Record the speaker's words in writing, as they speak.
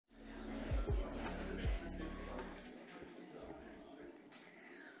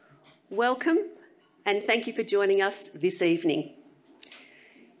Welcome and thank you for joining us this evening.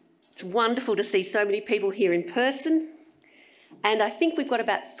 It's wonderful to see so many people here in person, and I think we've got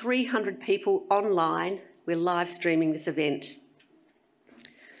about 300 people online. We're live streaming this event.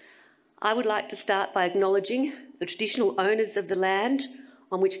 I would like to start by acknowledging the traditional owners of the land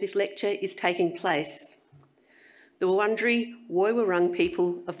on which this lecture is taking place, the Wurundjeri Woiwurrung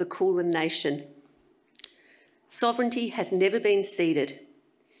people of the Kulin Nation. Sovereignty has never been ceded.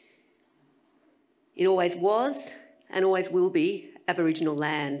 It always was and always will be Aboriginal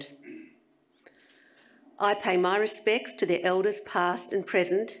land. I pay my respects to their elders past and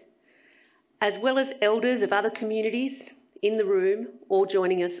present, as well as elders of other communities in the room or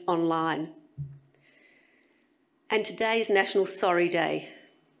joining us online. And today is National Sorry Day.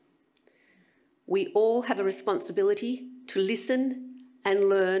 We all have a responsibility to listen and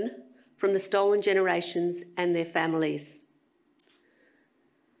learn from the stolen generations and their families.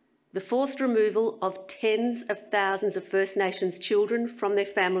 The forced removal of tens of thousands of First Nations children from their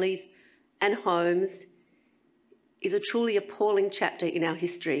families and homes is a truly appalling chapter in our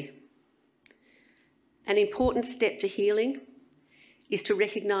history. An important step to healing is to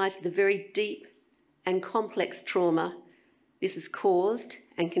recognise the very deep and complex trauma this has caused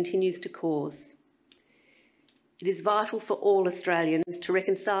and continues to cause. It is vital for all Australians to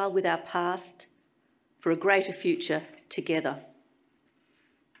reconcile with our past for a greater future together.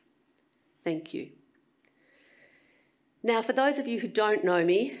 Thank you. Now, for those of you who don't know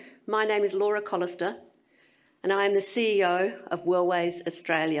me, my name is Laura Collister and I am the CEO of Wellways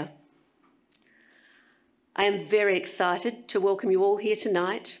Australia. I am very excited to welcome you all here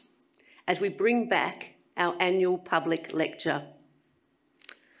tonight as we bring back our annual public lecture.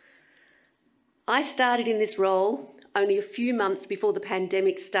 I started in this role only a few months before the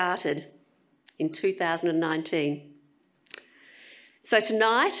pandemic started in 2019. So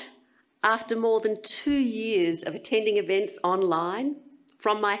tonight, after more than 2 years of attending events online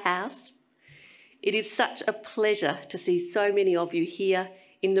from my house, it is such a pleasure to see so many of you here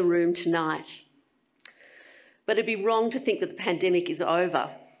in the room tonight. But it'd be wrong to think that the pandemic is over.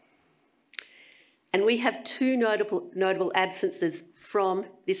 And we have two notable absences from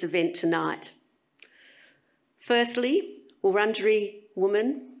this event tonight. Firstly, Wurundjeri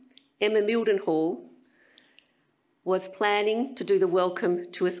woman Emma Mildenhall was planning to do the welcome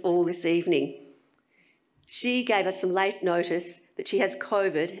to us all this evening. She gave us some late notice that she has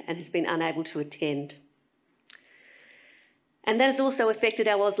COVID and has been unable to attend. And that has also affected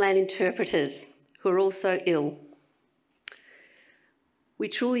our Auslan interpreters, who are also ill. We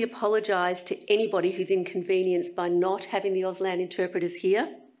truly apologise to anybody who's inconvenienced by not having the Auslan interpreters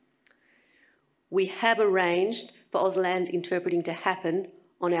here. We have arranged for Auslan interpreting to happen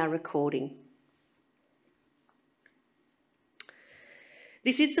on our recording.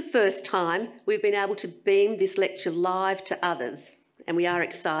 This is the first time we've been able to beam this lecture live to others, and we are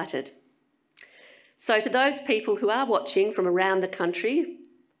excited. So to those people who are watching from around the country,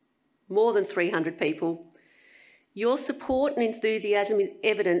 more than 300 people, your support and enthusiasm is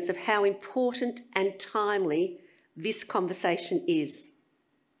evidence of how important and timely this conversation is.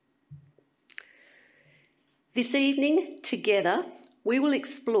 This evening, together, we will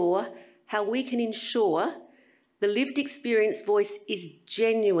explore how we can ensure the lived experience voice is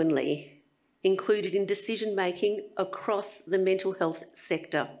genuinely included in decision-making across the mental health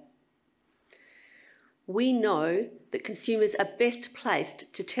sector. We know that consumers are best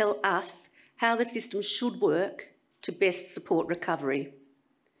placed to tell us how the system should work to best support recovery.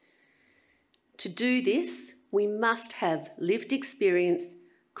 To do this, we must have lived experience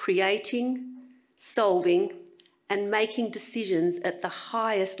creating, solving, and making decisions at the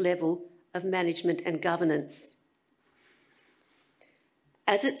highest level of management and governance.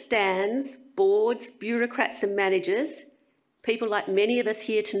 As it stands, boards, bureaucrats and managers, people like many of us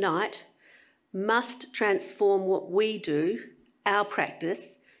here tonight, must transform what we do, our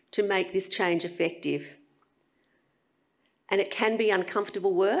practice, to make this change effective. And it can be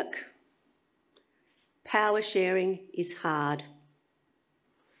uncomfortable work. Power sharing is hard.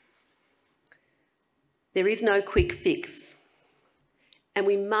 There is no quick fix, and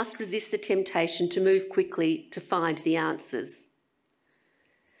we must resist the temptation to move quickly to find the answers.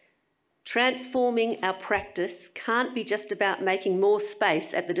 Transforming our practice can't be just about making more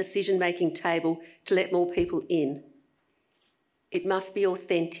space at the decision-making table to let more people in. It must be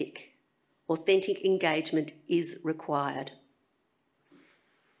authentic. Authentic engagement is required.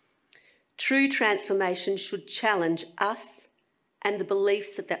 True transformation should challenge us and the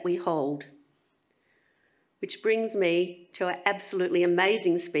beliefs that we hold. Which brings me to our absolutely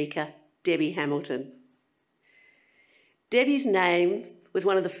amazing speaker, Debbie Hamilton. Debbie's name was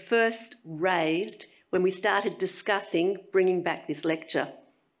one of the first raised when we started discussing bringing back this lecture.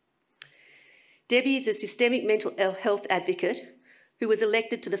 Debbie is a systemic mental health advocate who was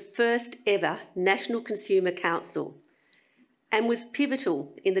elected to the first ever National Consumer Council and was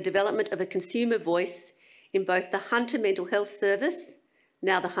pivotal in the development of a consumer voice in both the Hunter Mental Health Service,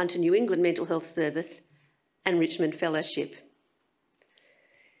 now the Hunter New England Mental Health Service, and Richmond Fellowship.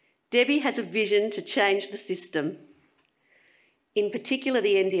 Debbie has a vision to change the system, in particular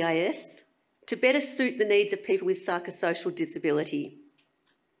the NDIS, to better suit the needs of people with psychosocial disability.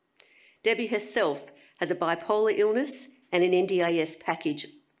 Debbie herself has a bipolar illness and an NDIS package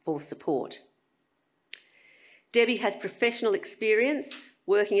for support. Debbie has professional experience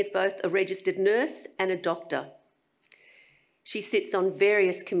working as both a registered nurse and a doctor. She sits on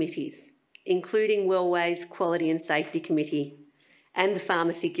various committees, including Wellways Quality and Safety Committee and the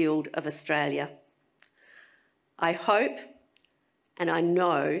Pharmacy Guild of Australia. I hope and I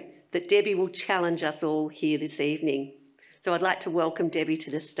know that Debbie will challenge us all here this evening. So I'd like to welcome Debbie to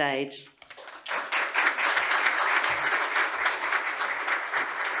the stage.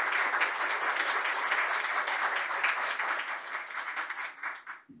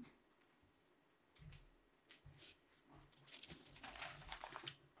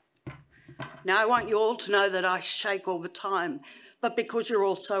 Now, I want you all to know that I shake all the time, but because you're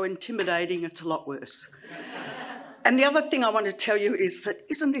all so intimidating, it's a lot worse. And the other thing I want to tell you is that,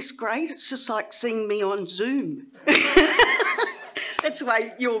 isn't this great? It's just like seeing me on Zoom. That's the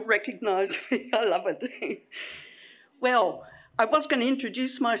way you'll recognise me. I love it. Well, I was going to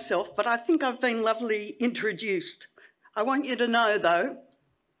introduce myself, but I think I've been lovely introduced. I want you to know, though,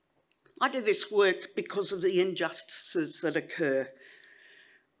 I do this work because of the injustices that occur.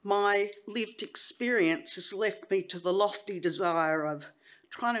 My lived experience has left me to the lofty desire of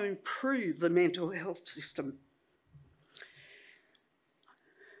trying to improve the mental health system.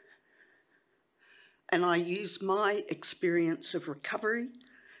 And I use my experience of recovery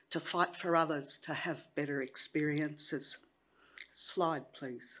to fight for others to have better experiences. Slide,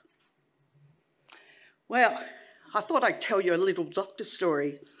 please. Well, I thought I'd tell you a little doctor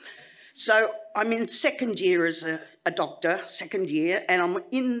story. So I'm in second year as a doctor, second year, and I'm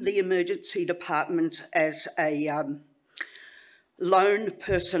in the emergency department as a lone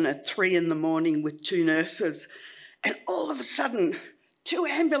person at 3 in the morning with 2 nurses. And all of a sudden, 2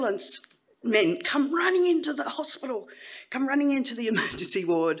 ambulance men come running into the hospital, come running into the emergency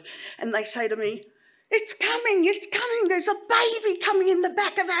ward, and they say to me, it's coming, there's a baby coming in the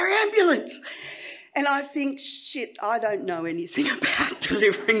back of our ambulance. And I think, shit, I don't know anything about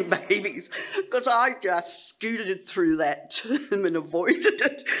delivering babies because I just scooted through that term and avoided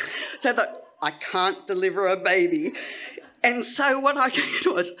it so that I can't deliver a baby. And so what I did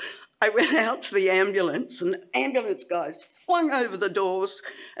was I went out to the ambulance and the ambulance guys flung over the doors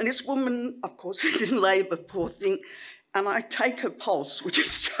and this woman, of course, is in labour, poor thing, and I take her pulse, which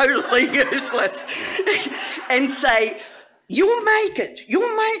is totally useless, and say, you'll make it.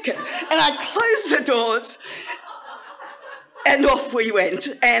 And I closed the doors and off we went.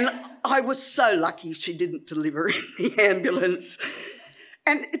 And I was so lucky she didn't deliver in the ambulance.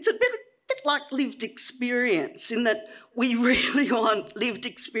 And it's a bit like lived experience in that we really want lived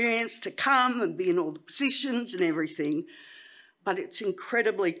experience to come and be in all the positions and everything, but it's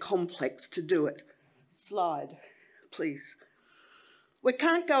incredibly complex to do it. Slide, please. We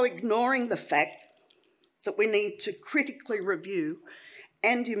can't go ignoring the fact that we need to critically review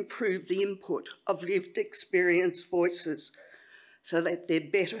and improve the input of lived experience voices so that they're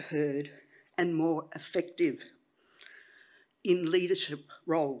better heard and more effective in leadership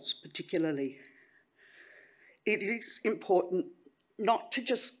roles particularly. It is important not to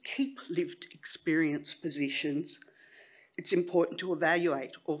just keep lived experience positions, it's important to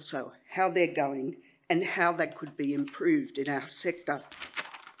evaluate also how they're going and how they could be improved in our sector.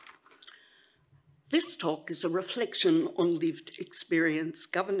 This talk is a reflection on lived experience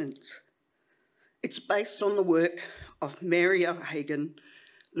governance. It's based on the work of Mary O'Hagan,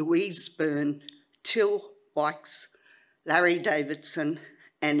 Louise Byrne, Till Wykes, Larry Davidson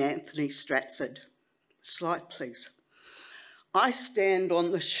and Anthony Stratford. Slide, please. I stand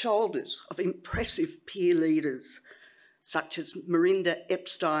on the shoulders of impressive peer leaders such as Mirinda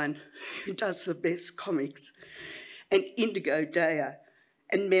Epstein, who does the best comics, and Indigo Daya,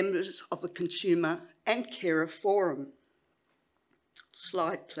 and members of the Consumer and Carer Forum.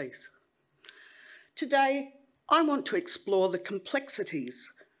 Slide, please. Today, I want to explore the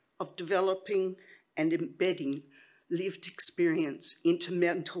complexities of developing and embedding lived experience into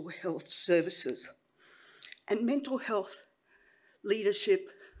mental health services and mental health leadership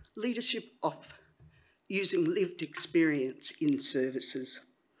of using lived experience in services.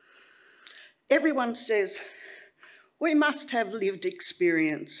 Everyone says, we must have lived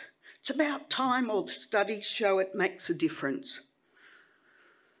experience. It's about time all the studies show it makes a difference.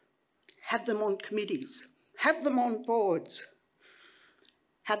 Have them on committees, have them on boards,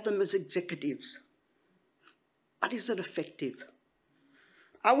 have them as executives. But is it effective?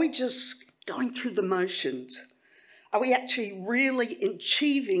 Are we just going through the motions? Are we actually really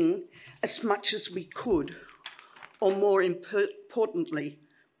achieving as much as we could, or more importantly,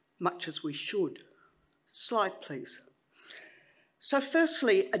 much as we should? Slide, please. So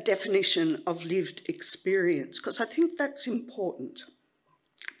firstly, a definition of lived experience, because I think that's important.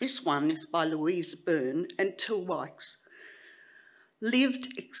 This one is by Louise Byrne and Till Wykes.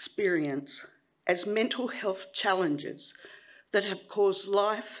 Lived experience as mental health challenges that have caused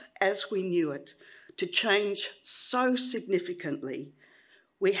life as we knew it to change so significantly,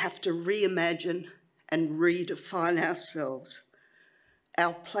 we have to reimagine and redefine ourselves,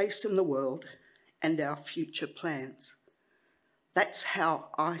 our place in the world, and our future plans. That's how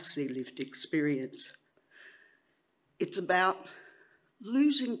I see lived experience. It's about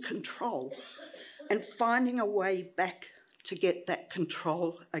losing control and finding a way back to get that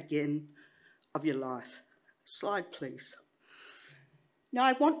control again of your life. Slide, please. Now,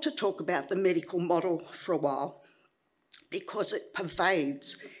 I want to talk about the medical model for a while because it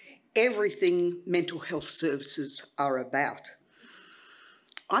pervades everything mental health services are about.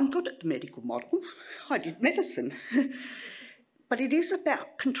 I'm good at the medical model. I did medicine. But it is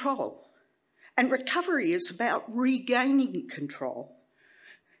about control. And recovery is about regaining control.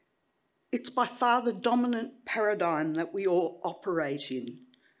 It's by far the dominant paradigm that we all operate in,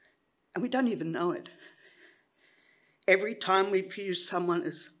 and we don't even know it. Every time we view someone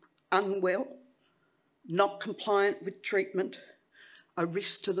as unwell, not compliant with treatment, a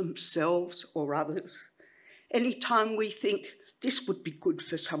risk to themselves or others, any time we think this would be good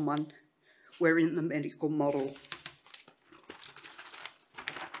for someone, we're in the medical model.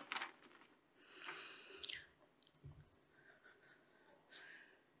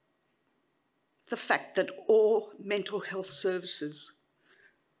 The fact that all mental health services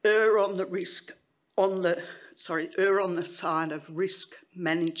err on the side of risk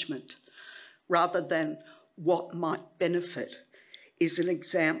management rather than what might benefit is an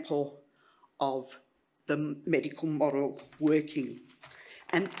example of the medical model working.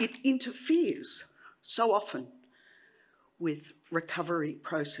 And it interferes so often with recovery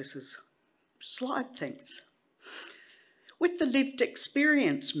processes. Slide, thanks. With the lived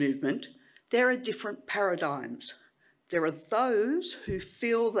experience movement, there are different paradigms. There are those who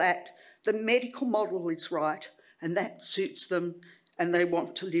feel that the medical model is right and that suits them and they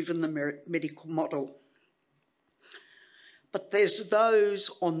want to live in the medical model. But there's those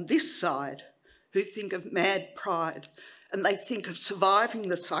on this side who think of mad pride and they think of surviving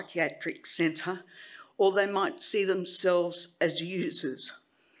the psychiatric centre, or they might see themselves as users.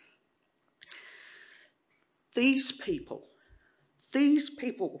 These people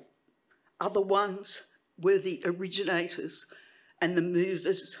are the ones were the originators and the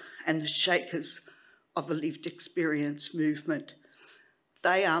movers and the shakers of the lived experience movement.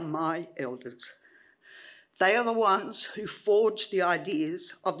 They are my elders. They are the ones who forged the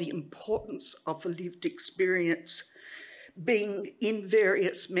ideas of the importance of the lived experience being in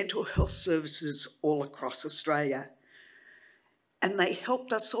various mental health services all across Australia. And they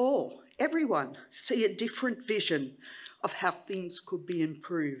helped us all, everyone, see a different vision of how things could be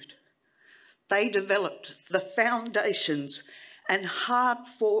improved. They developed the foundations and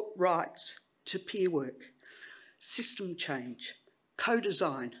hard-fought rights to peer work, system change,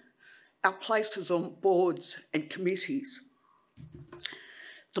 co-design, our places on boards and committees.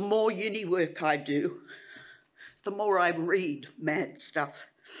 The more uni work I do, the more I read mad stuff.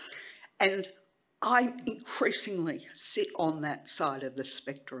 And I increasingly sit on that side of the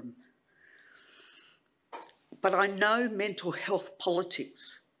spectrum. But I know mental health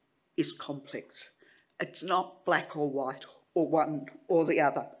politics is complex. It's not black or white or one or the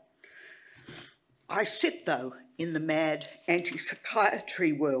other. I sit, though, in the mad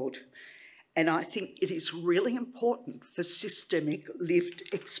anti-psychiatry world, and I think it is really important for systemic lived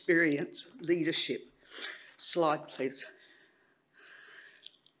experience leadership. Slide, please.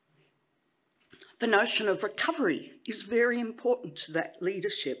 The notion of recovery is very important to that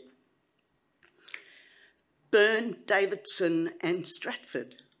leadership. Byrne, Davidson and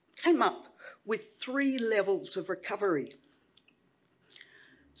Stratford came up with 3 levels of recovery.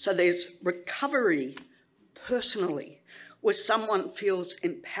 So there's recovery personally, where someone feels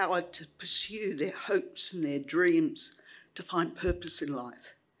empowered to pursue their hopes and their dreams to find purpose in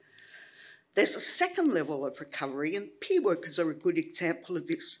life. There's a second level of recovery, and peer workers are a good example of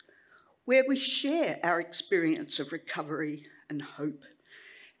this, where we share our experience of recovery and hope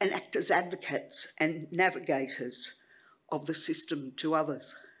and act as advocates and navigators of the system to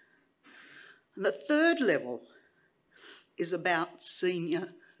others. And the third level is about senior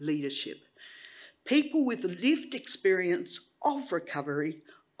leadership. People with lived experience of recovery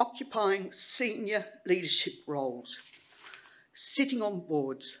occupying senior leadership roles, sitting on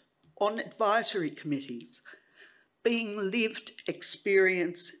boards, on advisory committees, being lived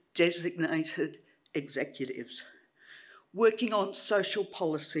experience designated executives, working on social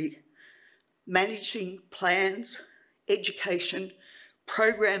policy, managing plans, education,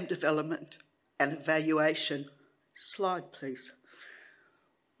 program development and evaluation. Slide, please.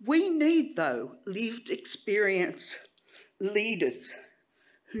 We need, though, lived experience leaders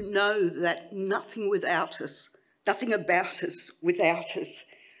who know that nothing about us without us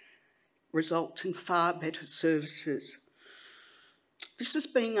results in far better services. This is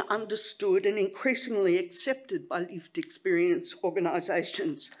being understood and increasingly accepted by lived experience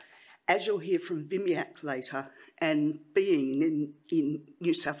organisations, as you'll hear from VIMIAC later, and being in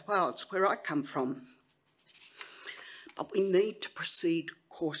New South Wales, where I come from. But we need to proceed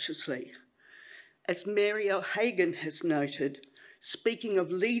cautiously. As Mary O'Hagan has noted, speaking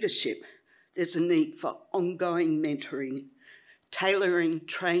of leadership, there's a need for ongoing mentoring, tailoring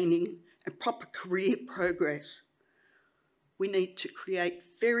training and proper career progress. We need to create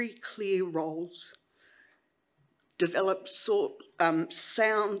very clear roles, develop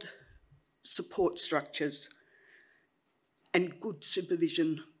sound support structures and good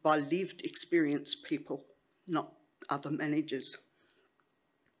supervision by lived experience people, not other managers.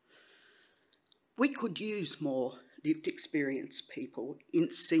 We could use more lived experience people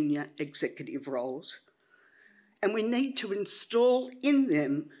in senior executive roles, and we need to install in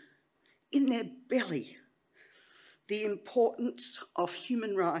them, in their belly, the importance of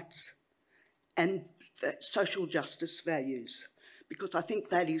human rights and social justice values, because I think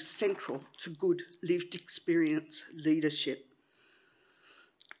that is central to good lived experience leadership.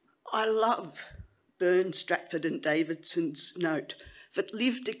 I love Byrne, Stratford and Davidson's note that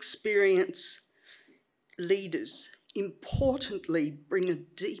lived experience leaders importantly bring a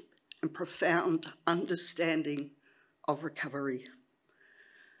deep and profound understanding of recovery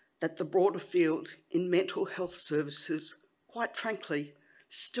that the broader field in mental health services, quite frankly,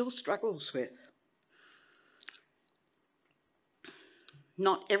 still struggles with.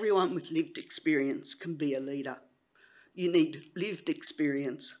 Not everyone with lived experience can be a leader. You need lived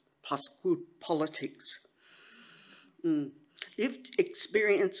experience plus good politics. Lived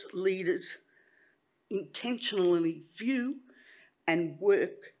experience leaders intentionally view and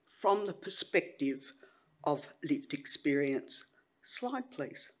work from the perspective of lived experience. Slide,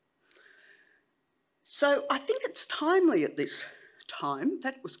 please. So I think it's timely at this time,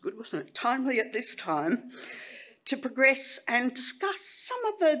 that was good, wasn't it? Timely at this time to progress and discuss some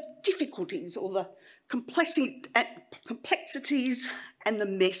of the difficulties or the complexities and the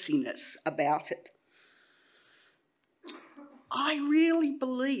messiness about it. I really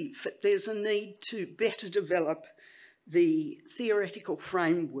believe that there's a need to better develop the theoretical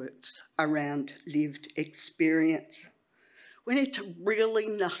frameworks around lived experience. We need to really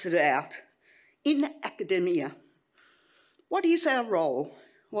nut it out in academia. What is our role?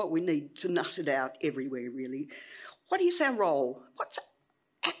 Well, we need to nut it out everywhere, really. What is our role? What's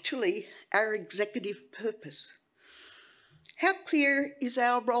actually our executive purpose? How clear is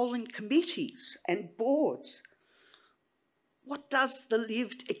our role in committees and boards? What does the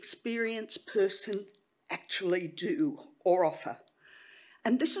lived experience person actually do or offer?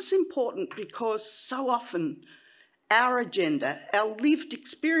 And this is important because so often our agenda, our lived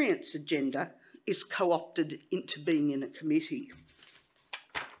experience agenda, is co-opted into being in a committee.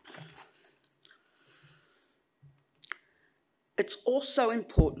 It's also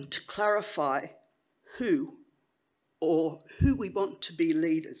important to clarify who we want to be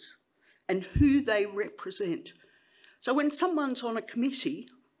leaders and who they represent. So when someone's on a committee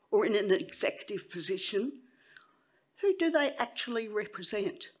or in an executive position, who do they actually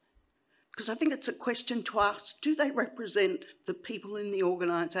represent? Because I think it's a question to ask, do they represent the people in the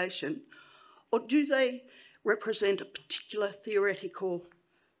organisation, or do they represent a particular theoretical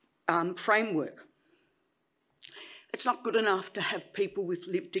framework? It's not good enough to have people with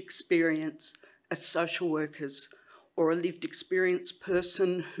lived experience as social workers or a lived experience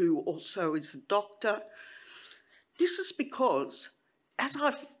person who also is a doctor. This is because, as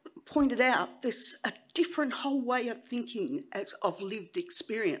I've pointed out, there's a different whole way of thinking of lived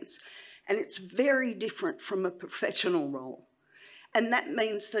experience, and it's very different from a professional role. And that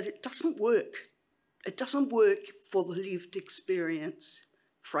means that it doesn't work. It doesn't work for the lived experience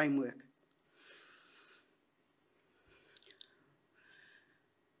framework.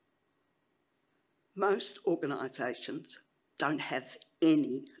 Most organisations don't have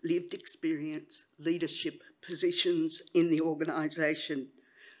any lived experience leadership positions in the organisation.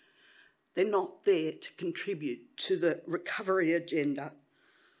 They're not there to contribute to the recovery agenda.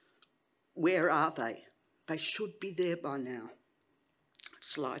 Where are they? They should be there by now.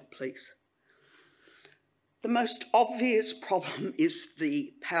 Slide, please. The most obvious problem is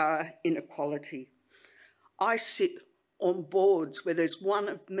the power inequality. I sit on boards where there's one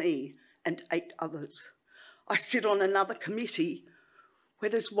of me and 8 others. I sit on another committee where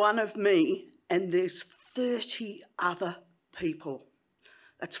there's one of me and there's 30 other people.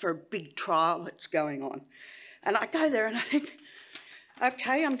 That's for a big trial that's going on. And I go there and I think,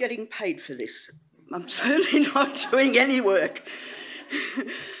 okay, I'm getting paid for this. I'm certainly not doing any work.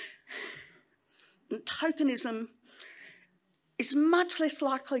 And tokenism is much less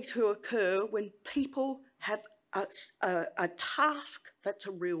likely to occur when people have a task that's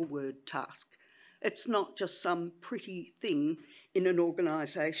a real word task. It's not just some pretty thing in an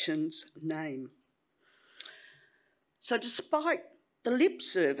organisation's name. So despite the lip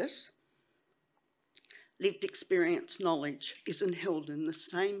service, lived experience knowledge isn't held in the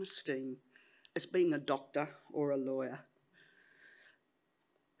same esteem as being a doctor or a lawyer.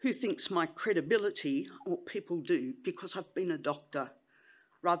 Who thinks my credibility, or people do, because I've been a doctor,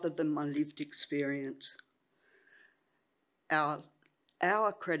 rather than my lived experience. Our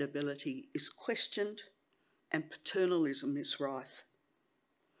credibility is questioned and paternalism is rife.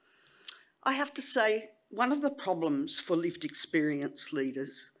 I have to say, one of the problems for lived experience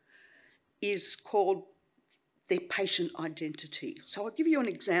leaders is called their patient identity. So I'll give you an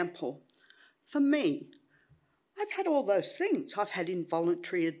example. For me, I've had all those things. I've had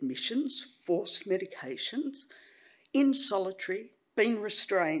involuntary admissions, forced medications, in solitary, been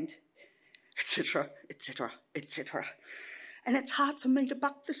restrained, etc., etc., etc. And it's hard for me to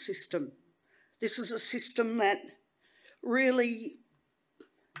buck the system. This is a system that really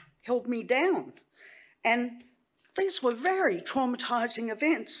held me down. And these were very traumatising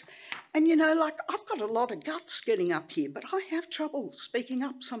events. And you know, like, I've got a lot of guts getting up here, but I have trouble speaking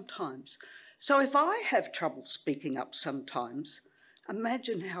up sometimes. So if I have trouble speaking up sometimes,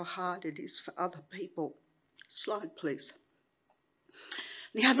 imagine how hard it is for other people. Slide, please.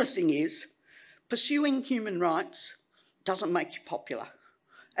 The other thing is, pursuing human rights doesn't make you popular.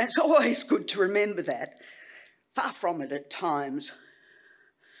 And it's always good to remember that. Far from it at times.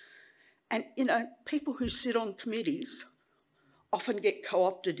 And, you know, people who sit on committees often get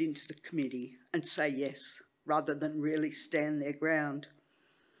co-opted into the committee and say yes, rather than really stand their ground.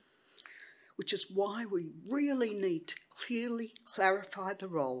 Which is why we really need to clearly clarify the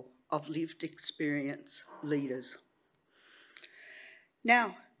role of lived experience leaders.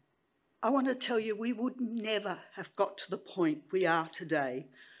 Now, I want to tell you, we would never have got to the point we are today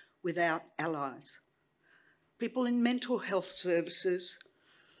without allies. People in mental health services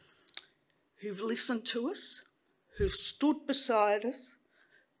who've listened to us, who've stood beside us.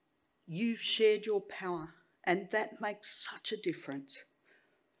 You've shared your power, and that makes such a difference.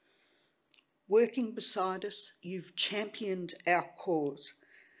 Working beside us, you've championed our cause,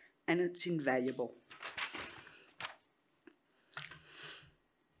 and it's invaluable.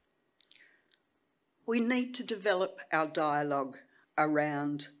 We need to develop our dialogue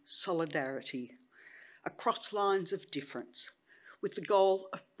around solidarity across lines of difference, with the goal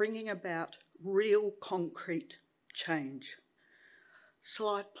of bringing about real concrete change.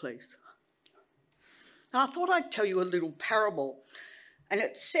 Slide, please. Now, I thought I'd tell you a little parable, and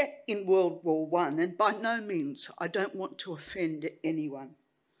it's set in World War I, and by no means I don't want to offend anyone.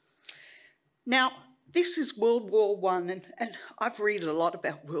 Now, this is World War I, and I've read a lot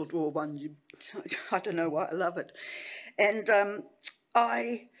about World War I. I don't know why I love it. And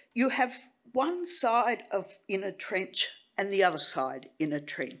you have one side in a trench and the other side in a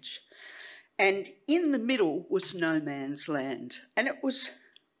trench. And in the middle was no man's land. And it was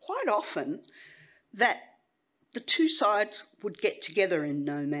quite often that the two sides would get together in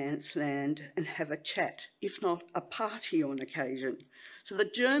no man's land and have a chat, if not a party on occasion. So the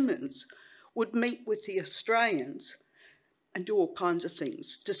Germans would meet with the Australians and do all kinds of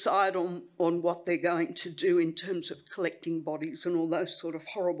things, decide on what they're going to do in terms of collecting bodies and all those sort of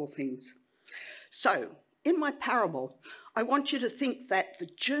horrible things. So, in my parable, I want you to think that the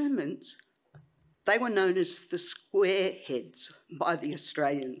Germans, they were known as the squareheads by the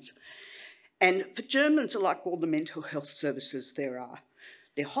Australians. And the Germans are like all the mental health services there are.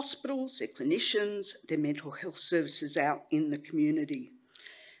 their hospitals, their clinicians, their mental health services out in the community.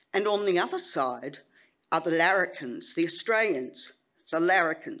 And on the other side are the larrikins, the Australians, the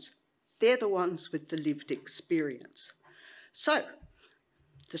larrikins. They're the ones with the lived experience. So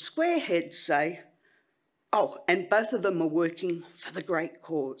the squareheads say, oh, and both of them are working for the great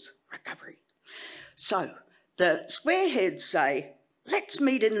cause, recovery. So the squareheads say, let's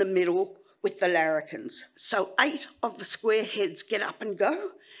meet in the middle with the larrikins. So 8 of the squareheads get up and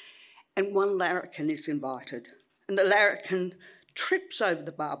go, and 1 larrikin is invited. And the larrikin trips over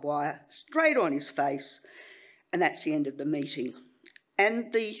the barbed wire, straight on his face, and that's the end of the meeting.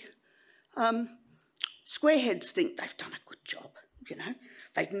 And the squareheads think they've done a good job, you know.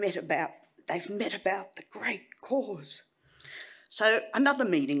 They've met about the great cause. So another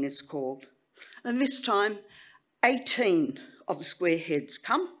meeting is called, and this time 18 of the squareheads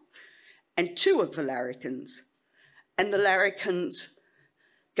come and 2 of the larrikins. And the larrikins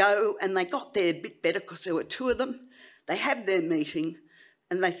go, and they got there a bit better because there were 2 of them. They have their meeting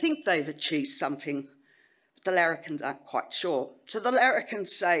and they think they've achieved something, but the larrikins aren't quite sure. So the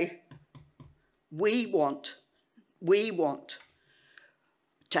larrikins say, we want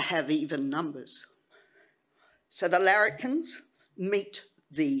to have even numbers. So the larrikins meet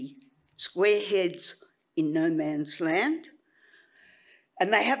the squareheads in no man's land,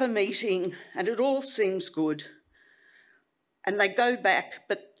 and they have a meeting and it all seems good. And they go back,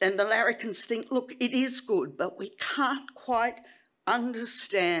 and the larrikins think, look, it is good, but we can't quite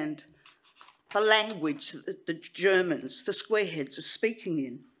understand the language that the Germans, the squareheads, are speaking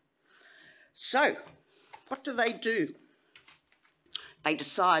in. So what do? They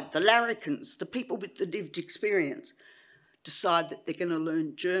decide, the larrikins, the people with the lived experience, decide that they're going to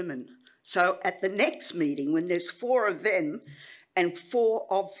learn German. So at the next meeting, when there's 4 of them and 4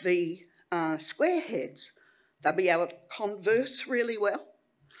 of the squareheads, they'll be able to converse really well.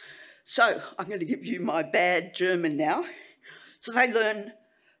 So I'm going to give you my bad German now. So they learn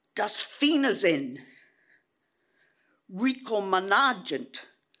das Wiedersehen, Rikomanagent,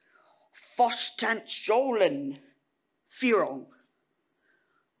 Vorstandsschulen, Führung,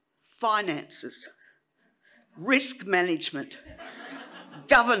 finances, risk management,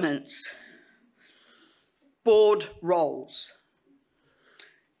 governance, board roles.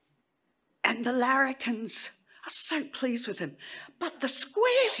 And the larrikins are so pleased with him. But the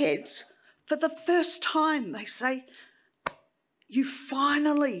squareheads, for the first time, they say, you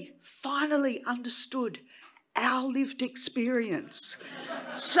finally understood our lived experience.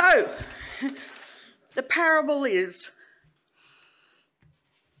 So the parable is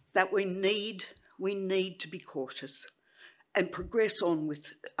that we need to be cautious and progress on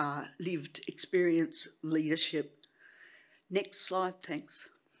with lived experience leadership. Next slide, thanks.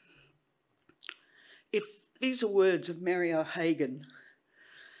 If these are words of Mary O'Hagan,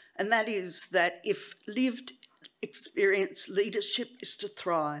 and that is that if lived experience leadership is to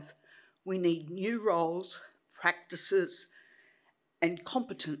thrive, we need new roles, practices, and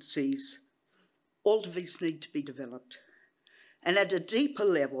competencies. All of these need to be developed. And at a deeper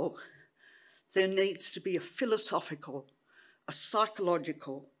level, there needs to be a philosophical, a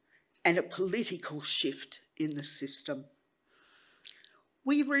psychological, and a political shift in the system.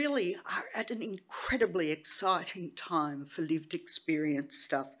 We really are at an incredibly exciting time for lived experience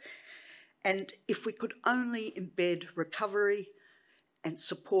stuff. And if we could only embed recovery and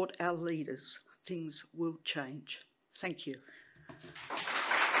support our leaders, things will change. Thank you.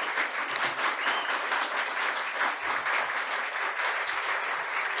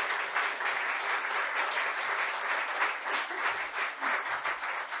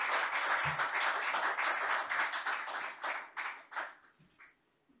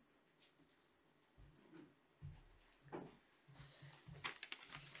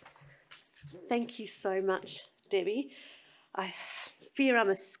 Thank you so much, Debbie. I fear I'm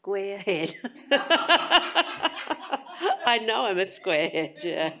a squarehead. I know I'm a squarehead,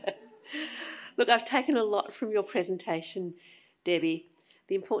 yeah. Look, I've taken a lot from your presentation, Debbie.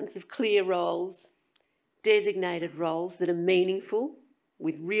 The importance of clear roles, designated roles that are meaningful,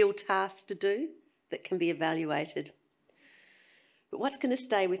 with real tasks to do that can be evaluated. But what's going to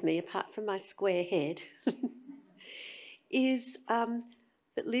stay with me, apart from my square head, is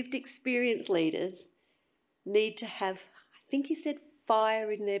that lived experience leaders need to have, I think you said, fire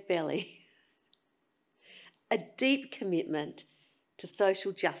in their belly, a deep commitment to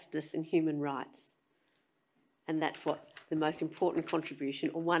social justice and human rights. And that's what the most important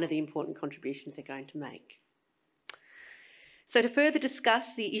contribution, or one of the important contributions, they're going to make. So to further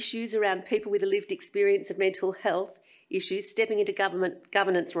discuss the issues around people with a lived experience of mental health issues stepping into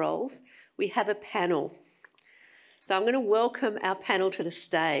governance roles, we have a panel. So I'm going to welcome our panel to the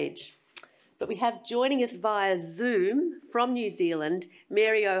stage. But we have joining us via Zoom from New Zealand,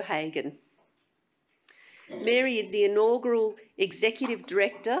 Mary O'Hagan. Mary is the inaugural Executive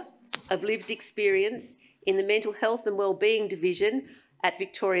Director of Lived Experience in the Mental Health and Wellbeing Division at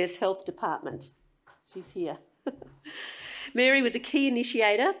Victoria's Health Department. She's here. Mary was a key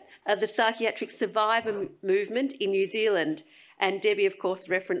initiator of the psychiatric survivor movement in New Zealand, and Debbie, of course,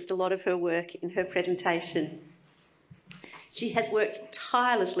 referenced a lot of her work in her presentation. She has worked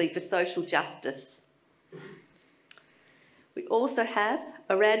tirelessly for social justice. We also have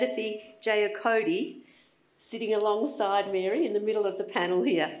Erandathie Jayakody sitting alongside Mary in the middle of the panel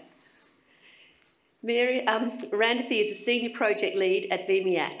here. Erandathie is a senior project lead at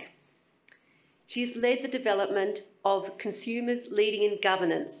VMIAC. She has led the development of Consumers Leading in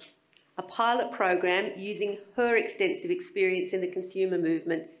Governance, a pilot program using her extensive experience in the consumer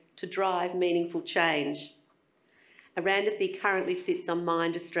movement to drive meaningful change. Erandathie currently sits on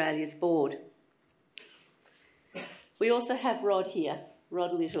Mind Australia's board. We also have Rod here,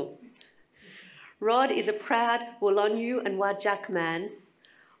 Rod Little. Rod is a proud Wulungu and Whadjuk man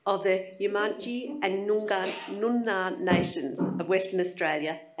of the Yamatji and Noongar nations of Western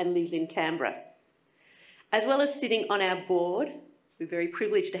Australia and lives in Canberra. As well as sitting on our board, we're very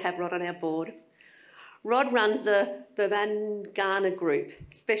privileged to have Rod on our board. Rod runs the Burmangana Group,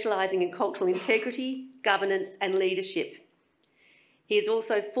 specialising in cultural integrity, governance and leadership. He is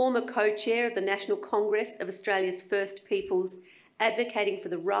also former co-chair of the National Congress of Australia's First Peoples, advocating for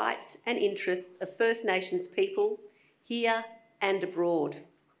the rights and interests of First Nations people here and abroad.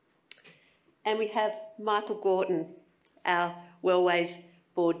 And we have Michael Gorton, our Wellways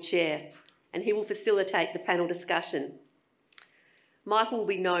board chair, and he will facilitate the panel discussion. Michael will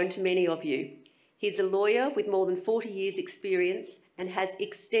be known to many of you. He's a lawyer with more than 40 years' experience and has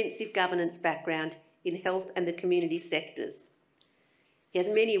extensive governance background in health and the community sectors. He has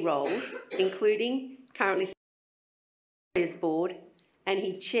many roles, including currently his board, and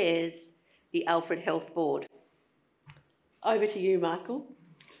he chairs the Alfred Health Board. Over to you, Michael.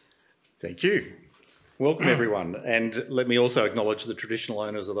 Thank you. Welcome, everyone. And let me also acknowledge the traditional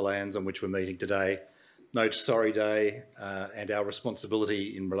owners of the lands on which we're meeting today. Note Sorry Day and our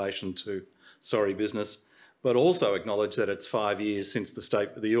responsibility in relation to sorry business, but also acknowledge that it's 5 years since the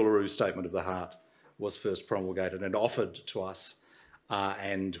Uluru Statement of the Heart was first promulgated and offered to us.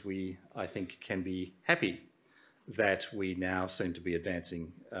 And we, I think, can be happy that we now seem to be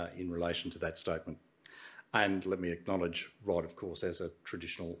advancing in relation to that statement. And let me acknowledge Rod, of course, as a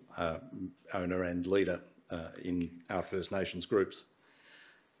traditional owner and leader in our First Nations groups.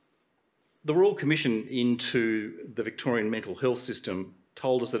 The Royal Commission into the Victorian mental health system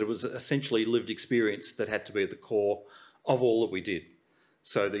told us that it was essentially lived experience that had to be at the core of all that we did.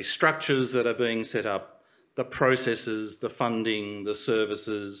 So the structures that are being set up, the processes, the funding, the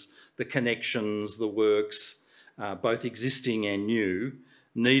services, the connections, the works, both existing and new,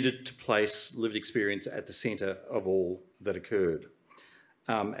 needed to place lived experience at the centre of all that occurred.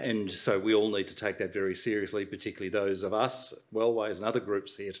 And so we all need to take that very seriously, particularly those of us, Wellways and other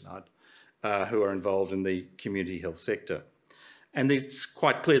groups here tonight, who are involved in the community health sector. And it's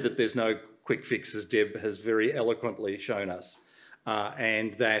quite clear that there's no quick fix, as Deb has very eloquently shown us,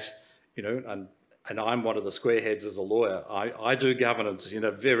 and that, you know, and I'm one of the squareheads as a lawyer. I do governance in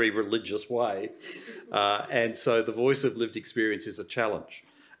a very religious way, and so the voice of lived experience is a challenge.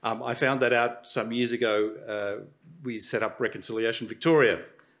 I found that out some years ago. We set up Reconciliation Victoria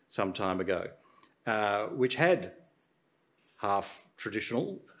some time ago, which had half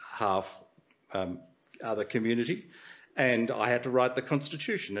traditional, half other community, and I had to write the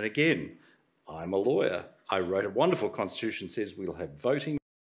constitution. And again, I'm a lawyer. I wrote a wonderful constitution that says we'll have voting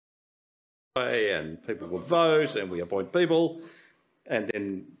and people will vote and we appoint people. And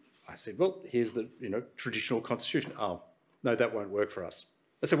then I said, well, here's the traditional constitution. Oh, no, that won't work for us.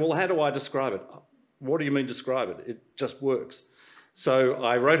 I said, well, how do I describe it? What do you mean describe it? It just works. So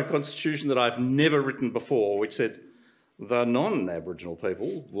I wrote a constitution that I've never written before, which said the non-Aboriginal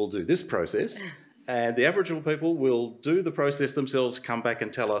people will do this process and the Aboriginal people will do the process themselves, come back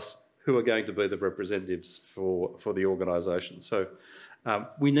and tell us who are going to be the representatives for the organisation. So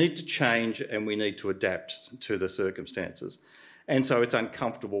we need to change and we need to adapt to the circumstances. And so it's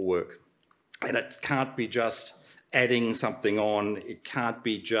uncomfortable work. And it can't be just adding something on. It can't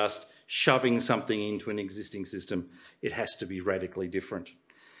be just shoving something into an existing system. It has to be radically different.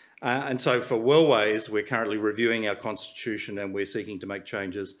 And so for Wellways, we're currently reviewing our constitution and we're seeking to make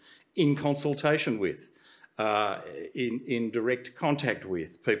changes in consultation with, in direct contact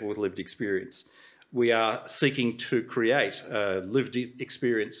with people with lived experience. We are seeking to create a lived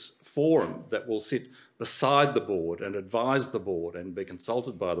experience forum that will sit beside the board and advise the board and be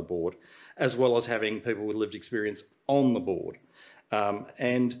consulted by the board, as well as having people with lived experience on the board.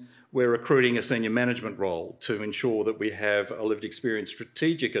 And we're recruiting a senior management role to ensure that we have a lived experience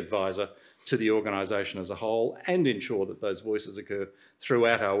strategic advisor to the organisation as a whole, and ensure that those voices occur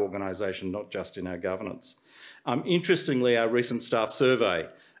throughout our organisation, not just in our governance. Interestingly, our recent staff survey,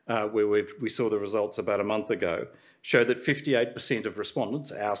 where we saw the results about a month ago, showed that 58% of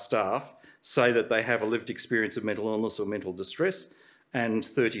respondents, our staff, say that they have a lived experience of mental illness or mental distress, and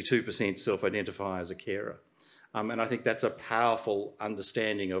 32% self-identify as a carer. And I think that's a powerful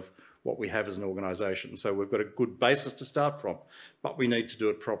understanding of what we have as an organisation. So we've got a good basis to start from, but we need to do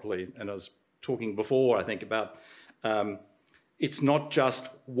it properly. And I was talking before, I think, about it's not just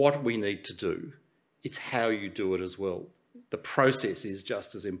what we need to do, it's how you do it as well. The process is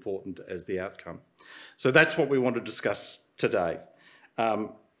just as important as the outcome. So that's what we want to discuss today. I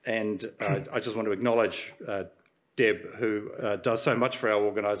just want to acknowledge Deb, who does so much for our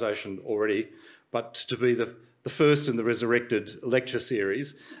organisation already, but to be the first in the resurrected lecture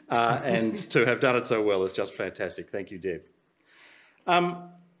series and to have done it so well is just fantastic. Thank you, Deb.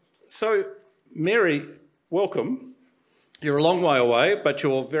 So, Mary, welcome. You're a long way away, but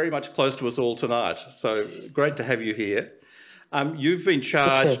you're very much close to us all tonight. So great to have you here. You've been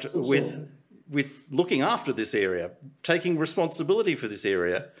charged with looking after this area, taking responsibility for this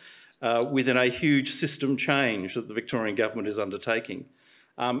area within a huge system change that the Victorian government is undertaking.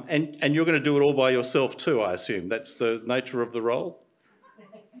 And you're going to do it all by yourself too, I assume. That's the nature of the role?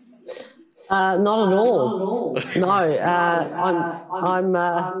 Not at all. No,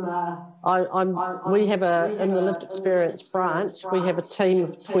 we have in the lived experience branch, we have a team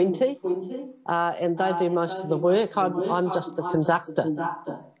of 20 and they do most of the work. I'm just the conductor.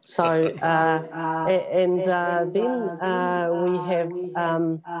 So, then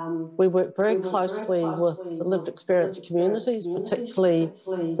we work very closely with the lived experience communities, particularly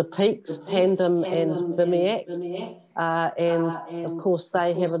the Peaks, Tandem and BIMIAC. And of course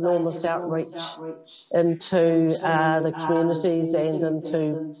they have enormous outreach into the communities and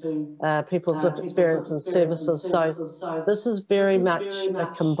into people with lived experience and services. So this is very much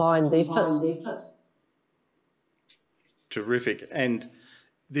a combined effort. Terrific. And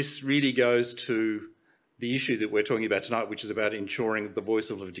this really goes to the issue that we're talking about tonight, which is about ensuring that the voice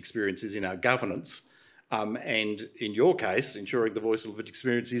of lived experience is in our governance. And in your case, ensuring the voice of lived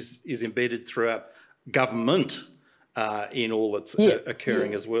experience is embedded throughout government in all that's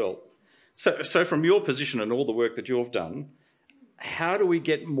occurring as well. So from your position and all the work that you've done, how do we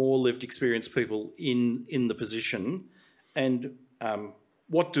get more lived experience people in the position, and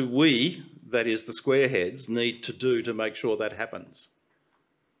what do we, that is the squareheads, need to do to make sure that happens?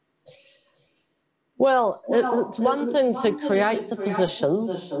 Well, it's one thing to create the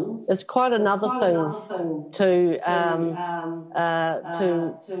positions. It's quite another thing to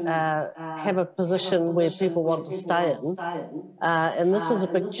have a position where people want to stay in. And this is a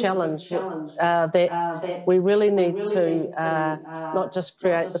big challenge that we really need to not just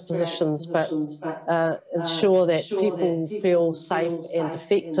create the positions, but ensure that people feel safe and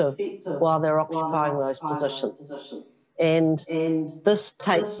effective while they're occupying those positions. And this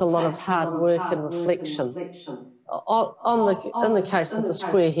takes a lot of hard work and reflection. In the case of the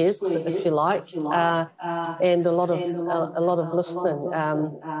squareheads, if you like, and a lot of listening,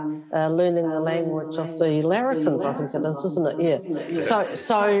 learning the language of the larrikins, I think it is, isn't it? Yeah.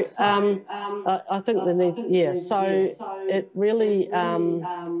 So I think they need. Yeah. So it really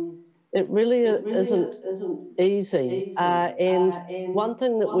isn't easy. And one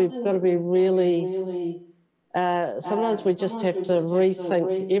thing that we've got to be really sometimes we just have to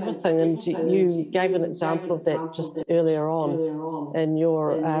rethink everything, and you gave an example of that just earlier on in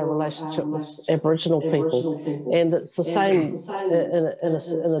your relationship with Aboriginal people, and it's the same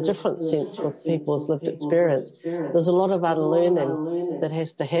in a different sense with people with lived experience. There's a lot of unlearning that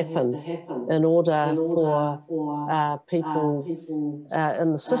has to happen in order for people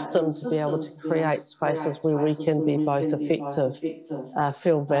in the system to be able to create spaces where we can be both effective,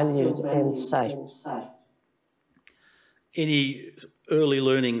 feel valued and safe. Any early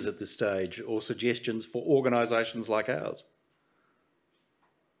learnings at this stage or suggestions for organisations like ours?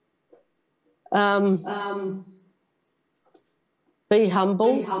 Be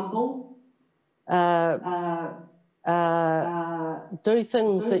humble. Do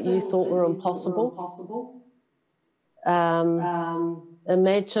things that you thought were impossible.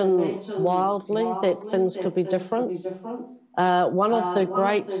 Imagine wildly that things could be different. one of the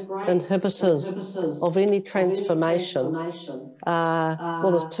great inhibitors of any transformation,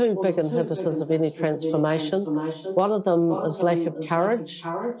 well, there's two big inhibitors of any transformation. One of them is lack of courage,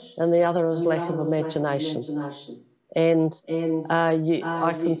 and the other is lack of imagination. And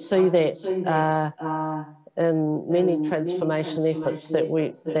I can see that in many transformation efforts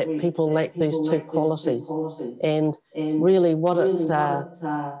that people lack these two qualities. And really what it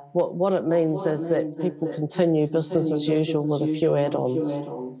means is that people continue business as usual with a few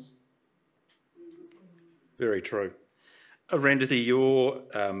add-ons. Very true. Erandathie, you're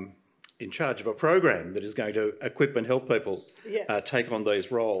in charge of a program that is going to equip and help people take on these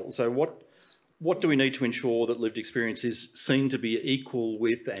roles. So what do we need to ensure that lived experience is seen to be equal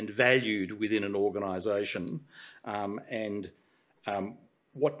with and valued within an organisation?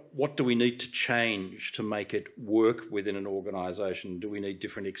 What do we need to change to make it work within an organisation? Do we need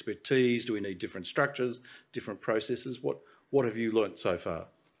different expertise? Do we need different structures, different processes? What have you learnt so far?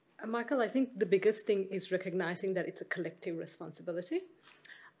 Michael, I think the biggest thing is recognising that it's a collective responsibility.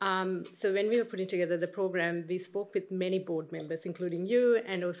 So when we were putting together the program, we spoke with many board members, including you,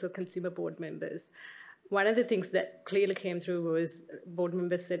 and also consumer board members. One of the things that clearly came through was board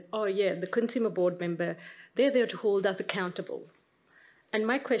members said, oh yeah, the consumer board member, they're there to hold us accountable. And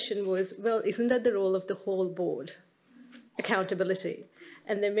my question was, well, isn't that the role of the whole board? Accountability.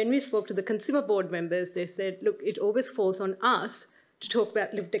 And then when we spoke to the consumer board members, they said, look, it always falls on us to talk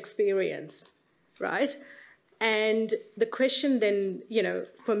about lived experience, right? And the question then,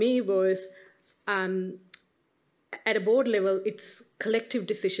 for me was, at a board level, it's collective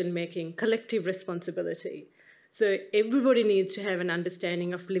decision-making, collective responsibility. So everybody needs to have an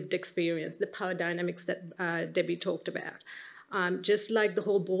understanding of lived experience, the power dynamics that Debbie talked about. Just like the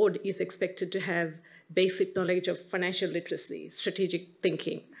whole board is expected to have basic knowledge of financial literacy, strategic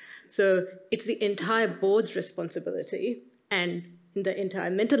thinking. So it's the entire board's responsibility and the entire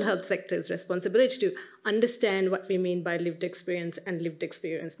mental health sector's responsibility to understand what we mean by lived experience and lived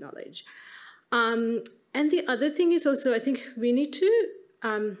experience knowledge. And the other thing is also, I think we need to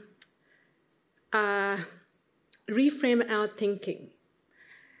reframe our thinking.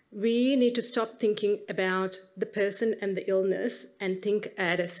 We need to stop thinking about the person and the illness and think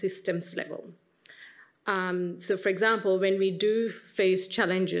at a systems level. So for example, when we do face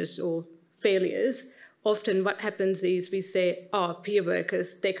challenges or failures, often what happens is we say, oh, peer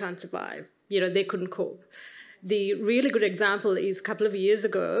workers, they can't survive. They couldn't cope. The really good example is a couple of years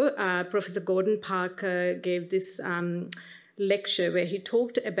ago, Professor Gorton Parker gave this lecture where he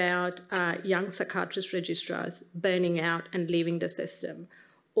talked about young psychiatrist registrars burning out and leaving the system.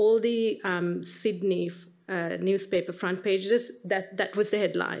 All the Sydney newspaper front pages, that was the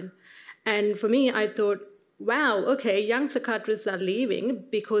headline. And for me, I thought, wow, okay, young psychiatrists are leaving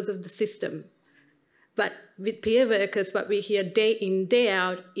because of the system. But with peer workers, what we hear day in, day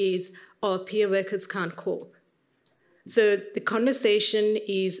out is, oh, peer workers can't cope. So the conversation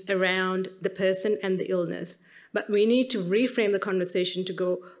is around the person and the illness. But we need to reframe the conversation to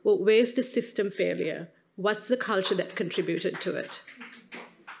go, well, where's the system failure? What's the culture that contributed to it?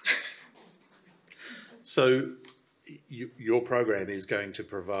 So your program is going to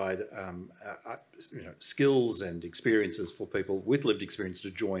provide skills and experiences for people with lived experience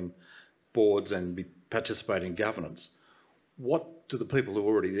to join boards and participate in governance. What do the people who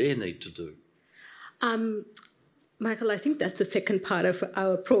are already there need to do? Michael, I think that's the second part of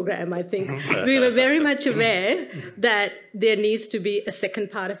our program, I think. We were very much aware that there needs to be a second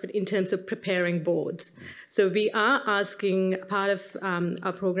part of it in terms of preparing boards. So we are asking, part of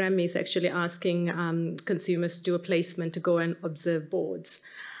our program is actually asking consumers to do a placement to go and observe boards.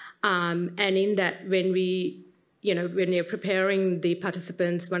 And in that, when you're preparing the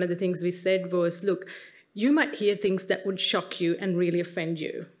participants, one of the things we said was, look, you might hear things that would shock you and really offend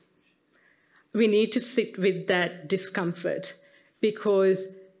you. We need to sit with that discomfort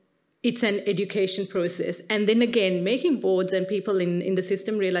because it's an education process. And then again, making boards and people in the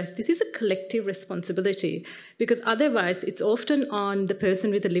system realize this is a collective responsibility because otherwise it's often on the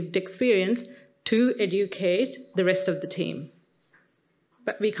person with a lived experience to educate the rest of the team.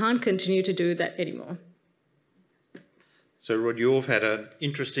 But we can't continue to do that anymore. So, Rod, you've had an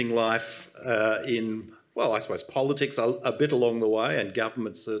interesting life in, well, I suppose politics a bit along the way and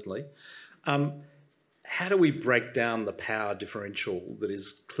government certainly. How do we break down the power differential that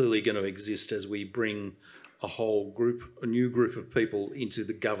is clearly going to exist as we bring a new group of people into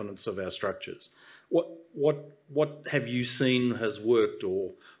the governance of our structures? What have you seen has worked,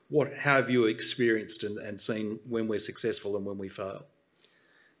 or how have you experienced and seen when we're successful and when we fail?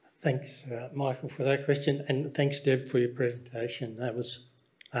 Thanks, Michael, for that question, and thanks, Deb, for your presentation. That was,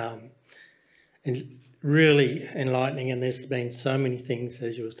 and really enlightening, and there's been so many things,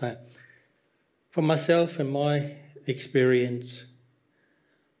 as you were saying. For myself and my experience,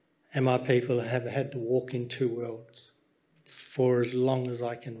 and my people have had to walk in two worlds for as long as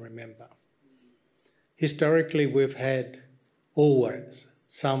I can remember. Historically, we've had always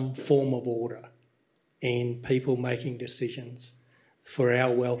some form of order in people making decisions for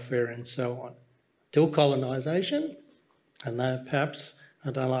our welfare and so on. Till colonisation, and then perhaps,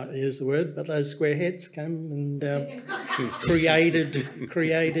 I don't like to use the word, but those square heads came and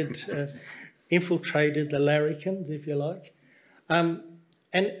infiltrated the larrikins, if you like. And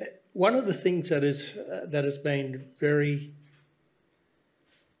one of the things that has been very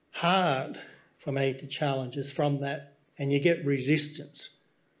hard for me to challenge is from that, and you get resistance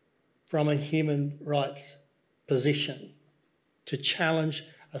from a human rights position to challenge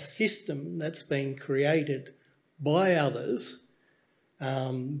a system that's been created by others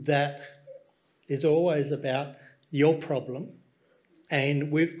that is always about your problem, and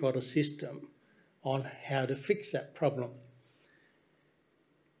we've got a system on how to fix that problem.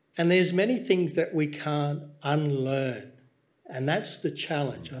 And there's many things that we can't unlearn, and that's the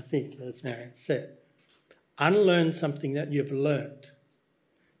challenge, I think, as Marion said. Unlearn something that you've learnt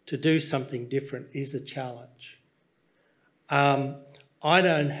to do something different is a challenge. I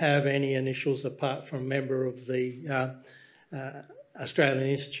don't have any initials apart from a member of the Australian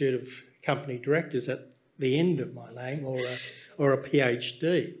Institute of Company Directors at the end of my name, or a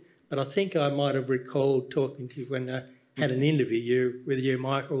PhD. But I think I might have recalled talking to you when I had an interview with you,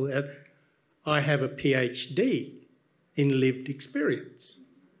 Michael, that I have a PhD in lived experience.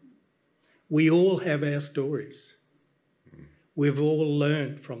 We all have our stories. We've all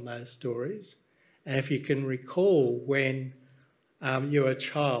learned from those stories. And if you can recall when you were a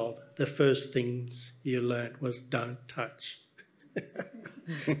child, the first things you learned was don't touch.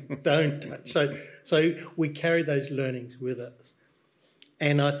 Don't touch. So we carry those learnings with us.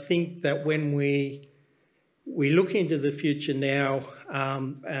 And I think that when we look into the future now,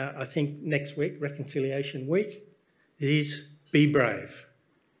 I think next week, Reconciliation Week, is be brave,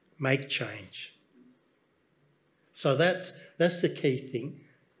 make change. So that's the key thing.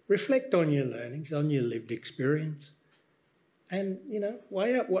 Reflect on your learnings, on your lived experience, and, you know,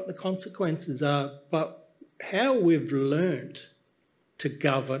 weigh out what the consequences are, but how we've learnt to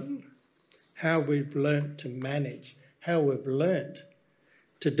govern, how we've learnt to manage, how we've learnt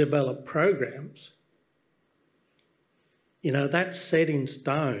to develop programs, you know, that's set in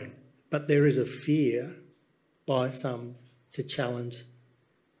stone, but there is a fear by some to challenge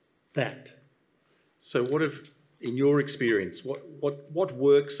that. So what if, in your experience, what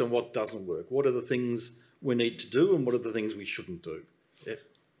works and what doesn't work? What are the things we need to do and what are the things we shouldn't do?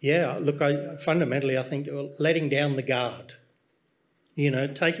 Yeah, look, fundamentally I think letting down the guard, you know,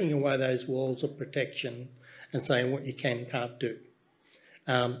 taking away those walls of protection and saying what you can and can't do.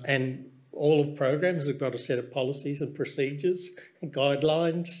 And all of programs have got a set of policies and procedures and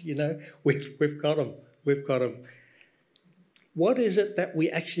guidelines, you know, we've got them, we've got them. What is it that we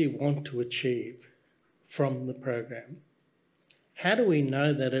actually want to achieve from the program? How do we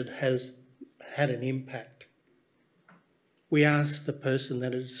know that it has had an impact? We ask the person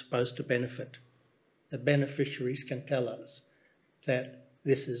that it's supposed to benefit. The beneficiaries can tell us that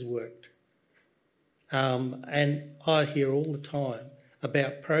this has worked. And I hear all the time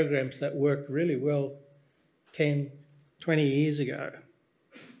about programs that worked really well 10, 20 years ago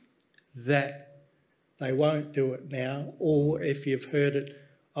that they won't do it now, or if you've heard it,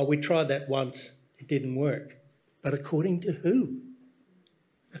 oh, we tried that once, it didn't work. But according to who?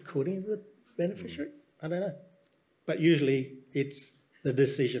 According to the beneficiary? I don't know. But usually it's the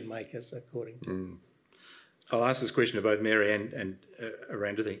decision makers, according to. I'll ask this question to both Mary and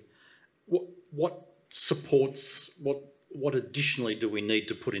Erandathie. What supports, what additionally do we need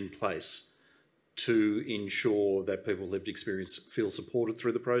to put in place to ensure that people with lived experience feel supported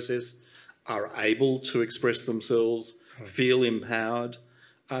through the process, are able to express themselves, feel empowered?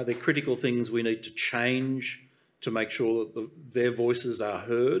 Are there critical things we need to change to make sure that their voices are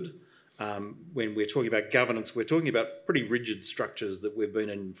heard? When we're talking about governance, we're talking about pretty rigid structures that we've been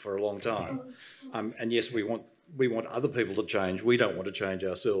in for a long time. And yes, we want other people to change. We don't want to change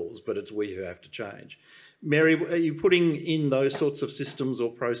ourselves, but it's we who have to change. Mary, are you putting in those sorts of systems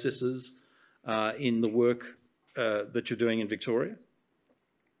or processes in the work that you're doing in Victoria?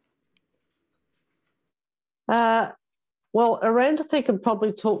 Well, Erandathie could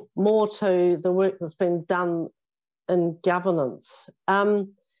probably talk more to the work that's been done in governance.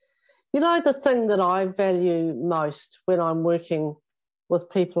 You know, the thing that I value most when I'm working with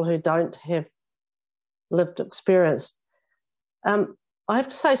people who don't have lived experience, I I have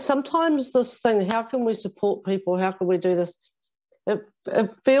to say, sometimes this thing, how can we support people? How can we do this? It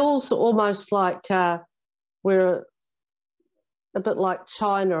feels almost like we're a bit like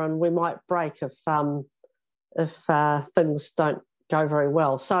China, and we might break if things don't go very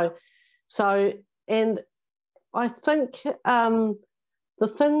well. So, and I think the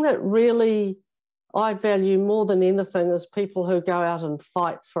thing that really I value more than anything is people who go out and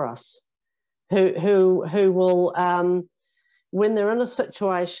fight for us, who will, when they're in a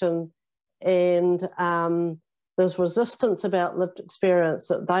situation and there's resistance about lived experience,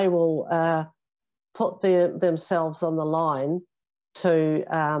 that they will put themselves on the line to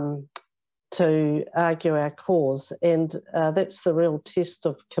argue our cause, and that's the real test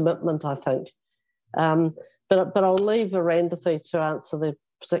of commitment, I think. But I'll leave Erandathie to answer the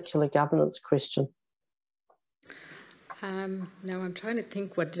particular governance question. Now I'm trying to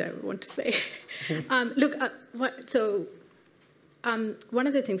think, what did I want to say? One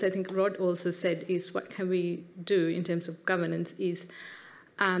of the things I think Rod also said is, what can we do in terms of governance is,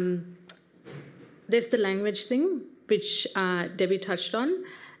 there's the language thing, which Debbie touched on.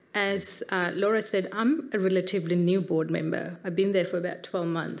 As Laura said, I'm a relatively new board member. I've been there for about 12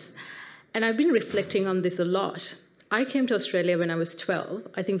 months. And I've been reflecting on this a lot. I came to Australia when I was 12.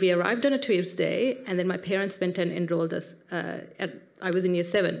 I think we arrived on a Tuesday, and then my parents went and enrolled us, I was in year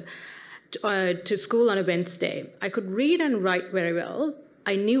 7, to school on a Wednesday. I could read and write very well.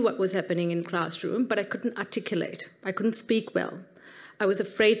 I knew what was happening in classroom, but I couldn't articulate. I couldn't speak well. I was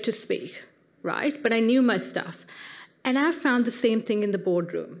afraid to speak, right? But I knew my stuff. And I found the same thing in the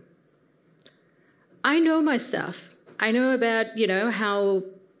boardroom. I know my stuff. I know about, how,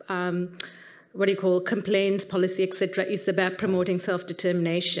 complaints, policy, etc., is about promoting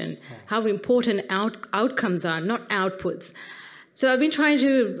self-determination, how important outcomes are, not outputs. So I was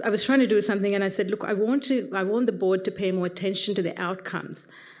trying to do something, and I said, look, I want the board to pay more attention to the outcomes.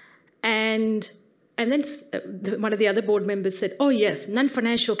 And then one of the other board members said, oh yes,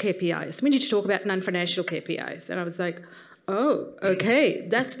 non-financial KPIs. We need to talk about non-financial KPIs. And I was like, oh, okay,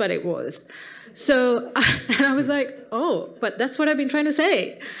 that's what it was. So, and I was like, oh, but that's what I've been trying to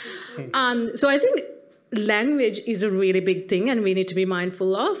say. So I think language is a really big thing, and we need to be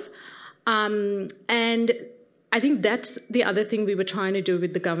mindful of. And I think that's the other thing we were trying to do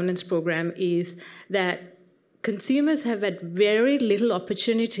with the governance program, is that consumers have had very little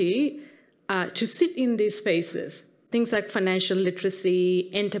opportunity to sit in these spaces, things like financial literacy,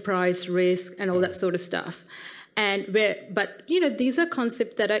 enterprise risk, and all that sort of stuff. But these are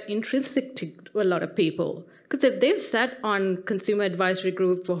concepts that are intrinsic to a lot of people, because if they've sat on consumer advisory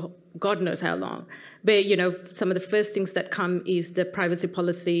group for God knows how long, where some of the first things that come is the privacy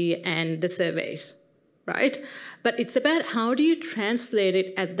policy and the surveys, right? But it's about how do you translate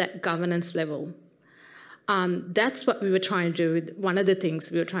it at that governance level. That's what we were trying to do with one of the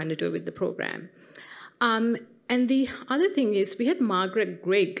things we were trying to do with the program. And the other thing is, we had Margaret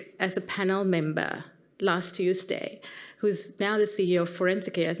Grigg as a panel member last Tuesday, who's now the CEO of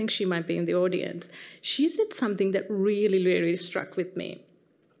Forensic Care. I think she might be in the audience. She said something that really, really struck with me.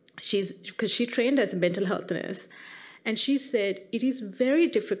 Because she trained as a mental health nurse, and she said, it is very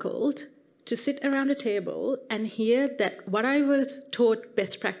difficult to sit around a table and hear that what I was taught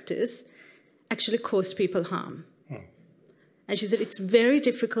best practice actually caused people harm. And she said, it's very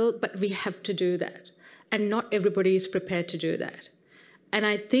difficult, but we have to do that. And not everybody is prepared to do that. And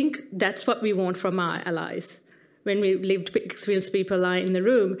I think that's what we want from our allies. When we lived experienced people are in the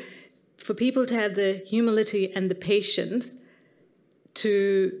room, for people to have the humility and the patience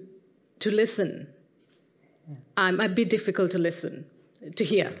to listen. A bit difficult to listen, to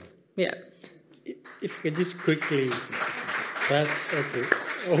hear, yeah. If I could just quickly, that's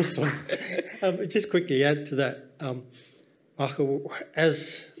awesome. Just quickly add to that, Michael,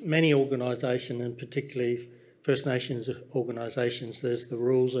 as many organisations, and particularly First Nations organisations, there's the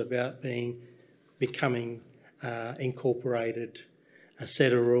rules about becoming incorporated, a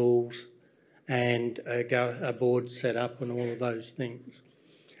set of rules, and a board set up, and all of those things.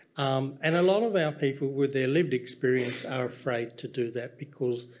 And a lot of our people with their lived experience are afraid to do that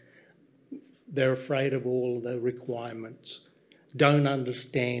because they're afraid of all the requirements, don't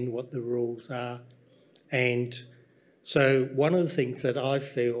understand what the rules are. And so one of the things that I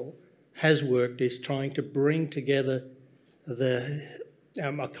feel has worked is trying to bring together a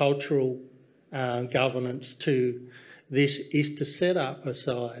cultural governance to this, is to set up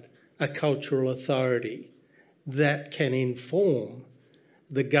aside a cultural authority that can inform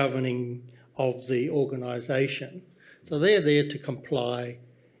the governing of the organisation. So they're there to comply,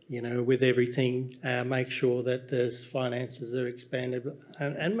 with everything, make sure that there's finances are expanded,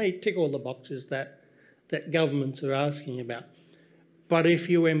 and may tick all the boxes that governments are asking about. But if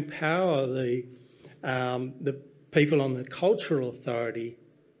you empower the people on the cultural authority,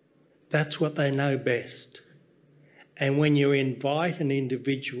 that's what they know best. And when you invite an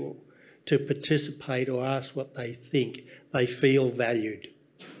individual to participate or ask what they think, they feel valued.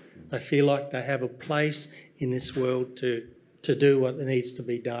 They feel like they have a place in this world to do what needs to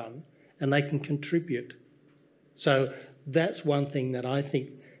be done, and they can contribute. So that's one thing that I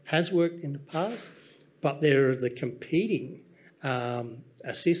think has worked in the past, but there are the competing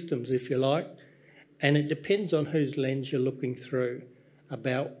systems, if you like, and it depends on whose lens you're looking through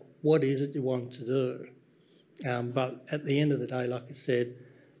about what is it you want to do. But at the end of the day, like I said,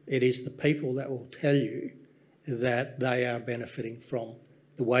 it is the people that will tell you that they are benefiting from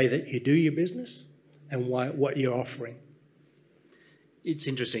the way that you do your business and what you're offering. It's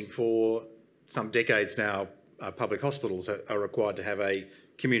interesting, for some decades now, public hospitals are required to have a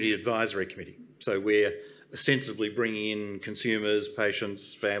community advisory committee. So we're ostensibly bringing in consumers,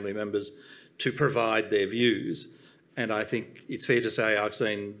 patients, family members to provide their views. And I think it's fair to say I've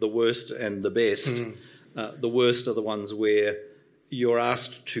seen the worst and the best. The worst are the ones where you're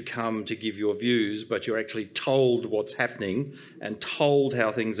asked to come to give your views, but you're actually told what's happening and told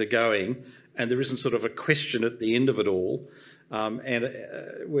how things are going, and there isn't sort of a question at the end of it all.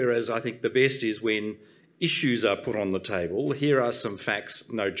 Whereas I think the best is when issues are put on the table. Here are some facts,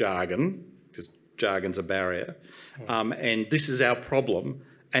 no jargon, because jargon's a barrier, and this is our problem.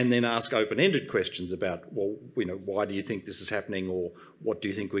 And then ask open-ended questions about, well, why do you think this is happening, or what do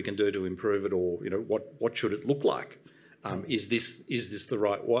you think we can do to improve it, or what should it look like? Is this the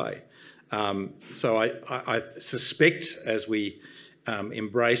right way? So I suspect as we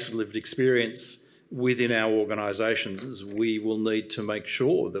embrace lived experience within our organisations, we will need to make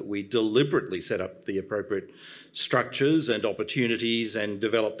sure that we deliberately set up the appropriate structures and opportunities and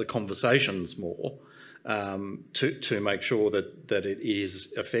develop the conversations more. To make sure that it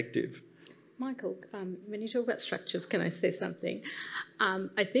is effective. Michael, when you talk about structures, can I say something?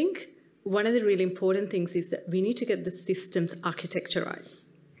 I think one of the really important things is that we need to get the systems architecture right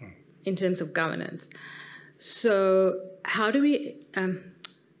in terms of governance. So how do we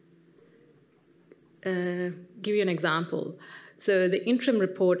give you an example? So the interim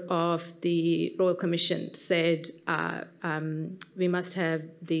report of the Royal Commission said we must have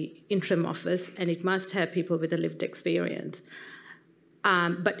the interim office and it must have people with a lived experience.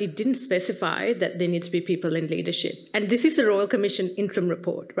 But it didn't specify that there needs to be people in leadership. And this is the Royal Commission interim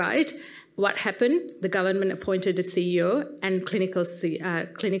report, right? What happened? The government appointed a CEO and clinical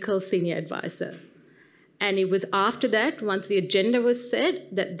senior advisor. And it was after that, once the agenda was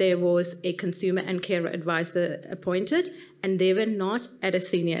set, that there was a consumer and carer advisor appointed, and they were not at a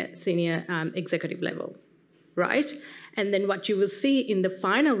senior executive level, right? And then what you will see in the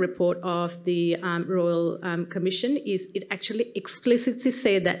final report of the Royal Commission is it actually explicitly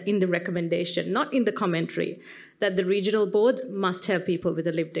said that in the recommendation, not in the commentary, that the regional boards must have people with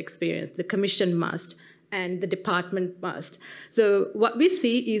a lived experience, the Commission must, and the department must. So what we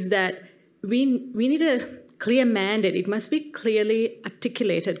see is that we need a clear mandate. It must be clearly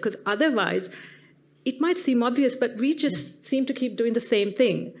articulated, because otherwise it might seem obvious, but we just seem to keep doing the same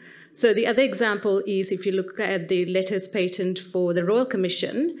thing. So the other example is if you look at the letters patent for the Royal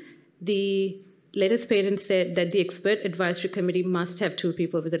Commission, the letters patent said that the expert advisory committee must have 2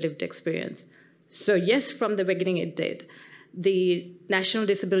 people with a lived experience. So yes, from the beginning it did. The National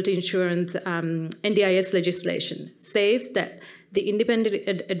Disability Insurance NDIS legislation says that the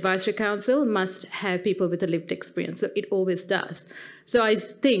Independent Advisory Council must have people with a lived experience. So it always does. So I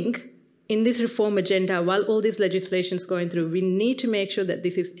think in this reform agenda, while all this legislation is going through, we need to make sure that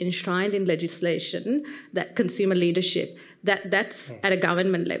this is enshrined in legislation, that consumer leadership, that's at a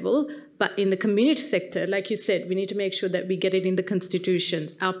government level. But in the community sector, like you said, we need to make sure that we get it in the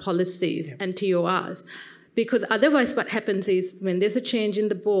constitutions, our policies and TORs. Because otherwise what happens is when there's a change in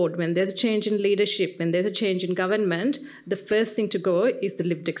the board, when there's a change in leadership, when there's a change in government, the first thing to go is the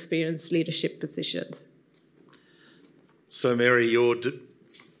lived experience leadership positions. So Mary, you're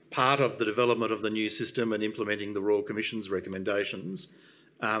part of the development of the new system and implementing the Royal Commission's recommendations.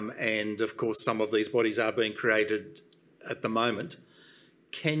 And of course, some of these bodies are being created at the moment.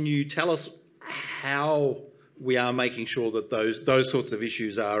 Can you tell us how we are making sure that those sorts of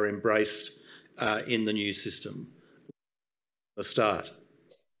issues are embraced in the new system? The start.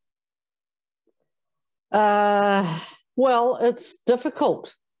 Well, it's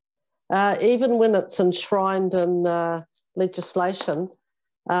difficult. Even when it's enshrined in legislation,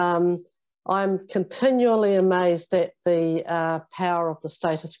 I'm continually amazed at the power of the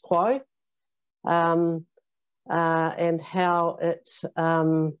status quo and how it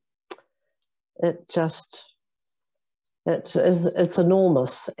just It's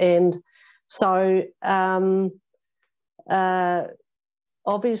enormous. And so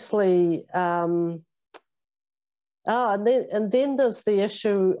obviously, and then there's the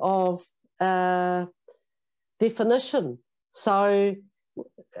issue of definition. So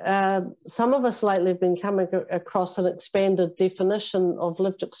some of us lately have been coming across an expanded definition of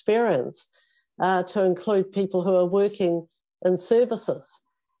lived experience to include people who are working in services.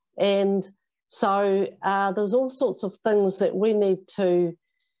 And so there's all sorts of things that we need to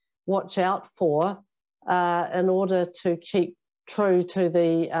watch out for in order to keep true to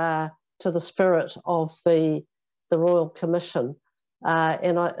the spirit of the Royal Commission.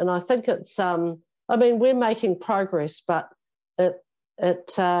 And I think it's, I mean, we're making progress, but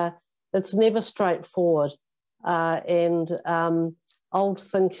it's never straightforward, and old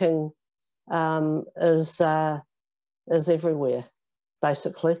thinking is everywhere,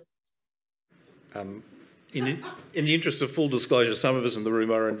 basically. In the interest of full disclosure, some of us in the room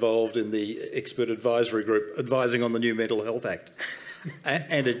are involved in the expert advisory group advising on the new Mental Health Act.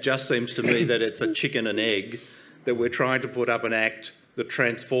 And it just seems to me that it's a chicken and egg, that we're trying to put up an act that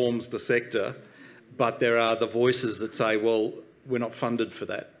transforms the sector, but there are the voices that say, well, we're not funded for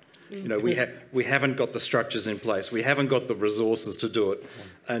that. You know, we haven't got the structures in place. We haven't got the resources to do it.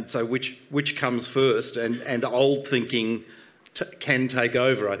 And so which comes first? And old thinking can take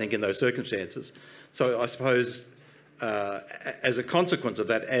over, I think, in those circumstances. So I suppose as a consequence of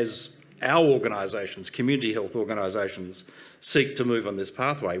that, as our organisations, community health organisations, seek to move on this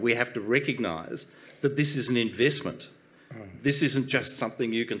pathway, we have to recognise that this is an investment. This isn't just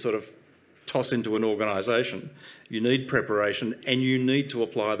something you can sort of toss into an organisation. You need preparation and you need to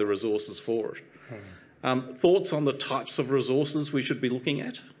apply the resources for it. Thoughts on the types of resources we should be looking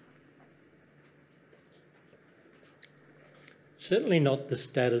at? Certainly not the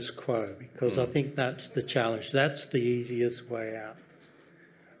status quo, because I think that's the challenge. That's the easiest way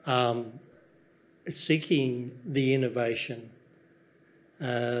out. Seeking the innovation,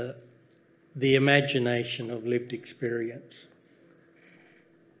 the imagination of lived experience,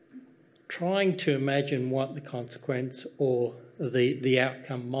 trying to imagine what the consequence or the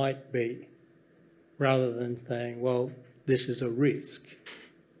outcome might be, rather than saying, well, this is a risk.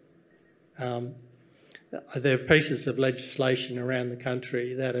 There are pieces of legislation around the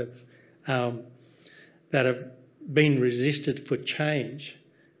country that have been resisted for change,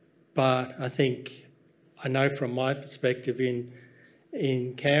 but I know from my perspective in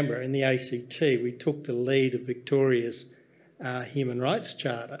Canberra, in the ACT, we took the lead of Victoria's Human Rights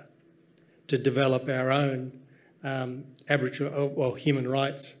Charter to develop our own Human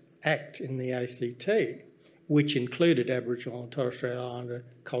Rights Act in the ACT, which included Aboriginal and Torres Strait Islander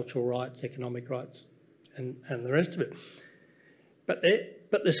cultural rights, economic rights, and the rest of it. But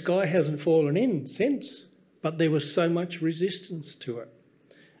the sky hasn't fallen in since, but there was so much resistance to it.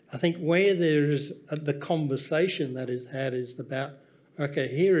 I think where there is the conversation that is had is about, okay,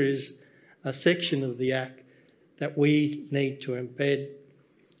 here is a section of the Act that we need to embed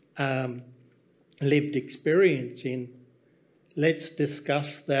lived experience in. Let's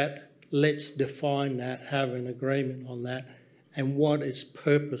discuss that, let's define that, have an agreement on that, and what its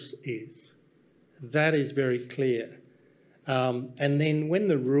purpose is. That is very clear. And then when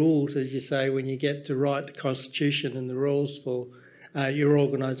the rules, as you say, when you get to write the constitution and the rules for your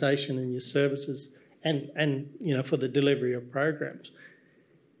organisation and your services and you know, for the delivery of programs,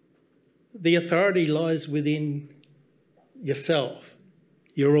 the authority lies within yourself,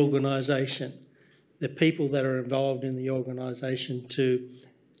 your organisation, the people that are involved in the organisation to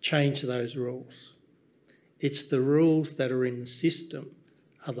change those rules. It's the rules that are in the system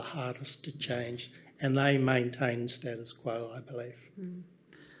are the hardest to change, and they maintain status quo, I believe.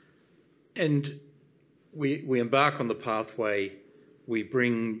 And we embark on the pathway, we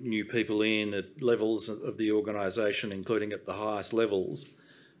bring new people in at levels of the organisation, including at the highest levels,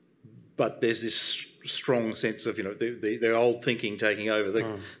 but there's this strong sense of, you know, the old thinking taking over,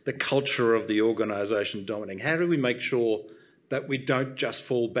 the culture of the organisation dominating. How do we make sure that we don't just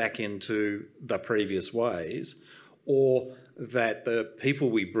fall back into the previous ways, or that the people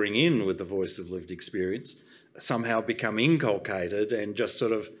we bring in with the voice of lived experience somehow become inculcated and just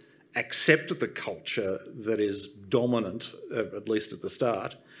sort of accept the culture that is dominant, at least at the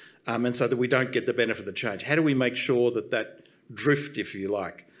start, and so that we don't get the benefit of the change? How do we make sure that that drift, if you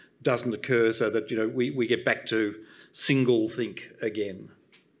like, doesn't occur, so that, you know, we get back to single think again?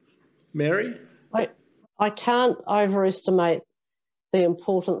 Mary? I can't overestimate the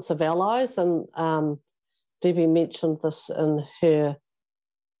importance of allies, and Debbie mentioned this in her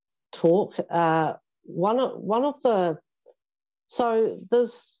talk. So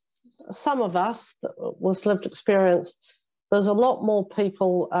there's some of us with lived experience, there's a lot more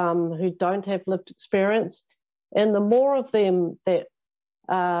people who don't have lived experience, and the more of them that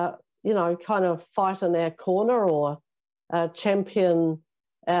you know, kind of fight in our corner or champion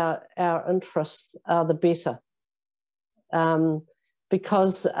our interests, the better.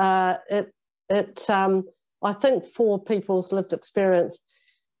 Because I think for people with lived experience,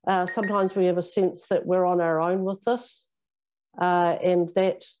 sometimes we have a sense that we're on our own with this, and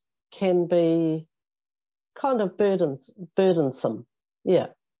that can be kind of burdensome. Yeah.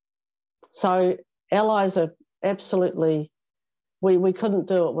 So allies are absolutely, we couldn't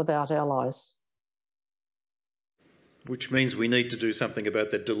do it without allies. Which means we need to do something about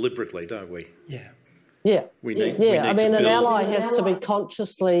that deliberately, don't we? Yeah. Yeah. We need I mean, an build. ally has to be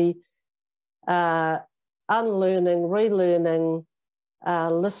consciously unlearning, relearning,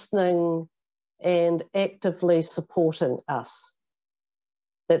 listening, and actively supporting us.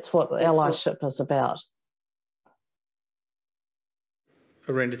 That's what allyship is about.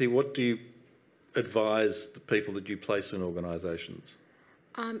 Erandathie, what do you advise the people that you place in organisations?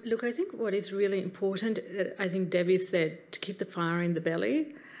 Look, I think what is really important, I think Debbie said, to keep the fire in the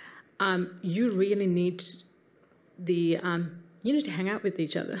belly. You really need you need to hang out with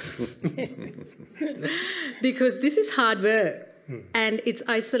each other because this is hard work and it's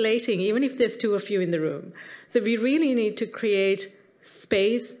isolating, even if there's two of you in the room. So we really need to create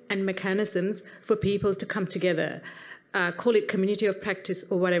space and mechanisms for people to come together. Call it community of practice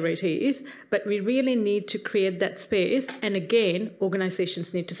or whatever it is, but we really need to create that space. And again,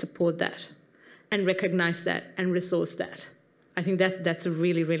 organisations need to support that and recognise that and resource that. I think that's a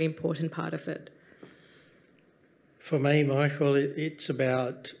really, really important part of it. For me, Michael, it's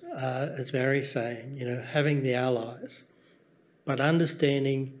about, as Mary's saying, you know, having the allies, but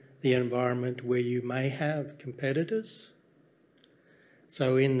understanding the environment where you may have competitors.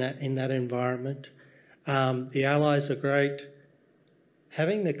 So in that environment, the allies are great.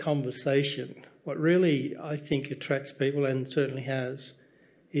 Having the conversation, what really I think attracts people, and certainly has,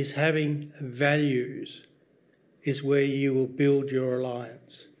 is having values is where you will build your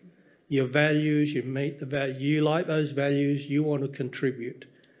alliance. Your values, you meet the value, you like those values, you want to contribute.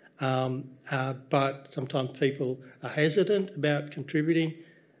 But sometimes people are hesitant about contributing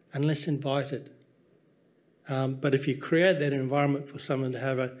unless invited. But if you create that environment for someone to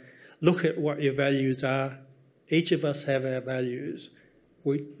have a look at what your values are, each of us have our values.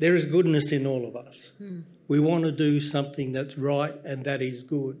 There is goodness in all of us. We want to do something that's right and that is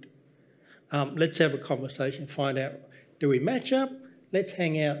good. Let's have a conversation, find out, do we match up? Let's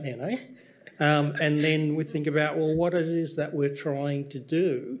hang out then, eh? And then we think about, well, what it is that we're trying to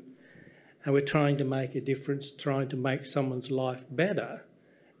do, and we're trying to make a difference, trying to make someone's life better,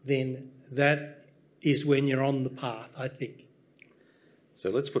 then that is when you're on the path, I think. So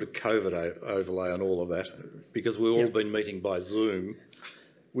let's put a COVID overlay on all of that, because we've all been meeting by Zoom.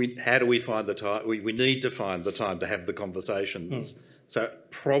 How do we find the time? We need to find the time to have the conversations. So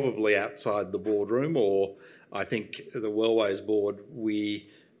probably outside the boardroom, or I think the Wellways board, we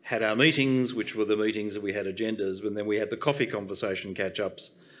had our meetings, which were the meetings that we had agendas, and then we had the coffee conversation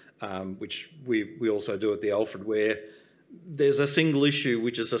catch-ups, which we also do at the Alfred, where there's a single issue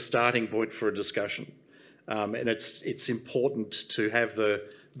which is a starting point for a discussion. And it's important to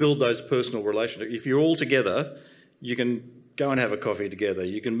build those personal relationships. If you're all together, you can go and have a coffee together,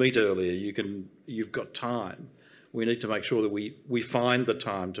 you can meet earlier, you've got time. We need to make sure that we find the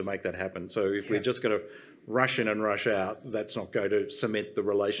time to make that happen. So if we're just going to rush in and rush out, that's not going to cement the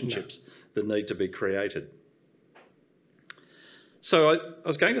relationships that need to be created. So I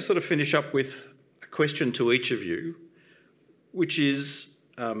was going to sort of finish up with a question to each of you, which is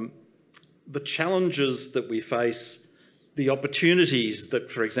the challenges that we face, the opportunities that,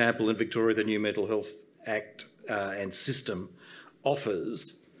 for example, in Victoria, the new Mental Health Act and system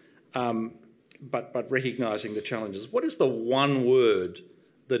offers, but recognising the challenges. What is the one word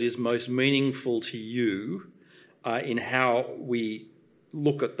that is most meaningful to you in how we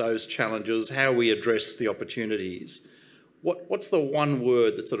look at those challenges, how we address the opportunities? What's the one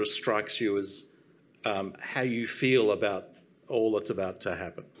word that sort of strikes you as how you feel about all that's about to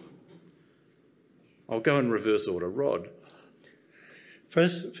happen? I'll go in reverse order. Rod.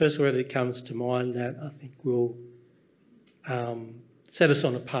 First word that comes to mind that I think will set us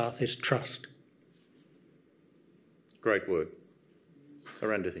on a path is trust. Great word.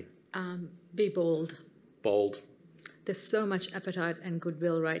 Erandathie. Be bold. Bold. There's so much appetite and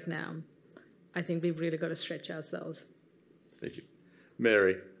goodwill right now. I think we've really got to stretch ourselves. Thank you.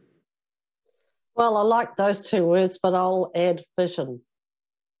 Mary. Well, I like those two words, but I'll add vision.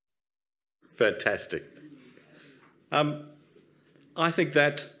 Fantastic. I think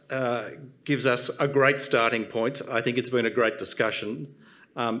that gives us a great starting point. I think it's been a great discussion.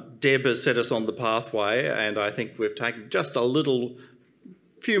 Deb has set us on the pathway, and I think we've taken just a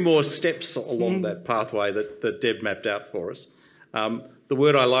few more steps along that pathway that Deb mapped out for us. The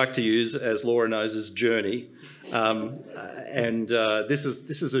word I like to use, as Laura knows, is journey. This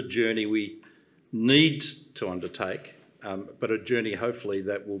is a journey we need to undertake, but a journey hopefully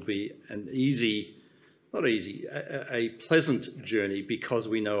that will be an a pleasant journey, because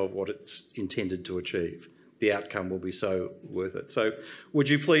we know of what it's intended to achieve. The outcome will be so worth it. So would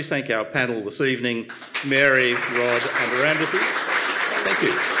you please thank our panel this evening, Mary, Rod and Erandathie. Thank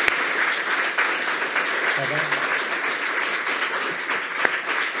you.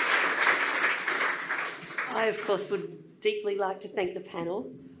 I, of course, would deeply like to thank the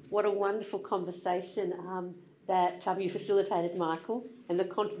panel. What a wonderful conversation that you facilitated, Michael, and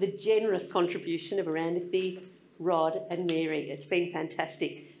the generous contribution of Erandathie, Rod and Mary. It's been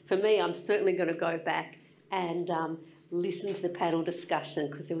fantastic. For me, I'm certainly going to go back and listen to the panel discussion,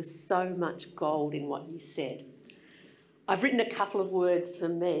 because there was so much gold in what you said. I've written a couple of words for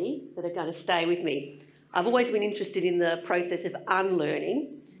me that are going to stay with me. I've always been interested in the process of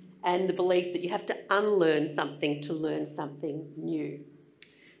unlearning and the belief that you have to unlearn something to learn something new.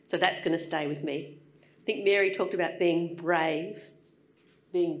 So that's going to stay with me. I think Mary talked about being brave,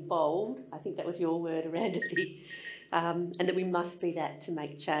 being bold. I think that was your word, Erandathie, and that we must be that to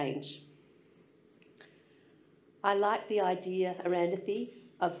make change. I like the idea, Erandathie,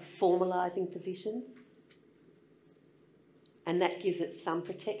 of formalising positions, and that gives it some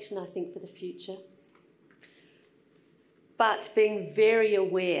protection, I think, for the future. But being very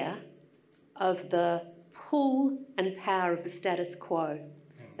aware of the pull and power of the status quo.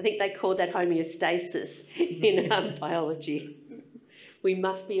 I think they call that homeostasis in biology. We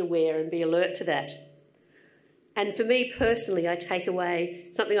must be aware and be alert to that. And for me personally, I take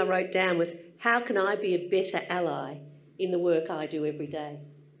away something I wrote down was, how can I be a better ally in the work I do every day?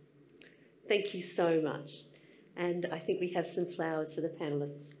 Thank you so much. And I think we have some flowers for the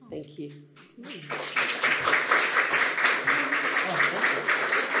panellists. Thank you. Thank you.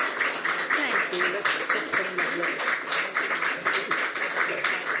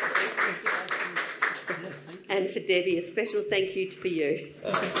 And for Debbie, a special thank you for you.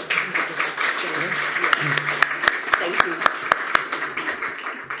 Thank you.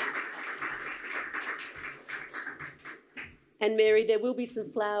 And Mary, there will be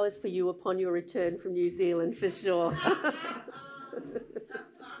some flowers for you upon your return from New Zealand, for sure.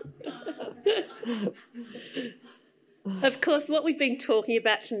 Of course, what we've been talking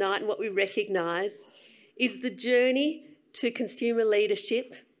about tonight and what we recognise is the journey to consumer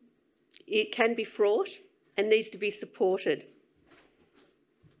leadership. It can be fraught and needs to be supported.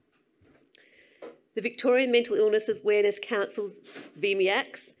 The Victorian Mental Illness Awareness Council's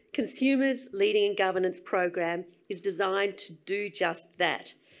VMIAC's Consumers Leading in Governance program is designed to do just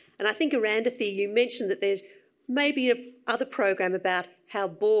that. And I think, Erandathie, you mentioned that there may be another program about how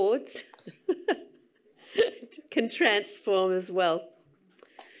boards can transform as well.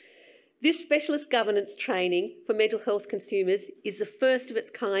 This specialist governance training for mental health consumers is the first of its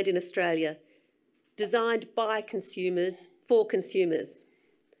kind in Australia, designed by consumers for consumers.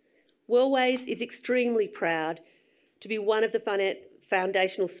 Wellways is extremely proud to be one of the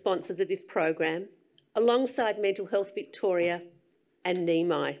foundational sponsors of this program, alongside Mental Health Victoria and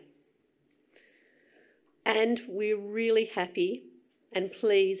NEMI. And we're really happy and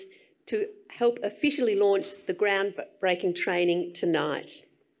pleased to help officially launch the groundbreaking training tonight.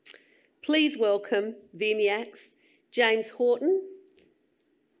 Please welcome VMIAC's James Horton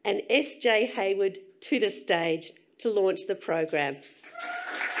and S.J. Hayward to the stage to launch the program.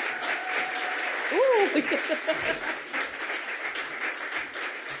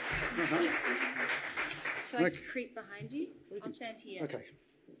 Shall I creep behind you? I'll stand here. Okay.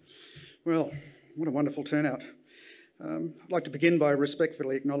 Well, what a wonderful turnout. I'd like to begin by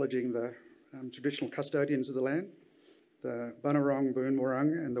respectfully acknowledging the traditional custodians of the land, the Bunurong,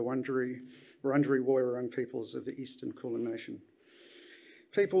 Boonwurrung and the Wurundjeri Woiwurrung peoples of the Eastern Kulin Nation.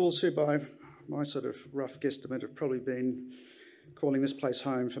 Peoples who, by my sort of rough guesstimate, have probably been calling this place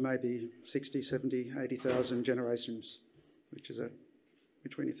home for maybe 60, 70, 80,000 generations, which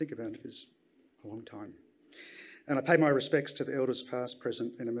when you think about it is a long time. And I pay my respects to the elders past,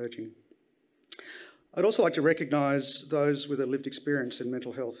 present and emerging. I'd also like to recognise those with a lived experience in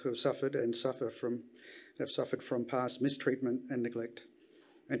mental health who have suffered and have suffered from past mistreatment and neglect.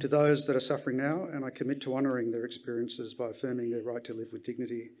 And to those that are suffering now, and I commit to honouring their experiences by affirming their right to live with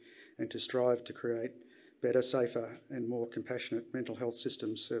dignity and to strive to create better, safer and more compassionate mental health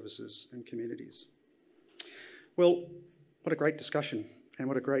systems, services and communities. Well, what a great discussion And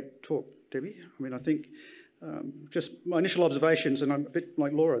what a great talk, Debbie. I mean, I think just my initial observations, and I'm a bit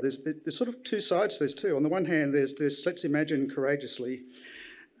like Laura, there's sort of two sides to this too. On the one hand, there's this let's imagine courageously,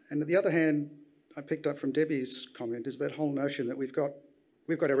 and on the other hand, I picked up from Debbie's comment, is that whole notion that we've got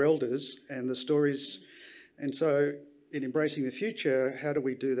our elders and the stories, and so in embracing the future, how do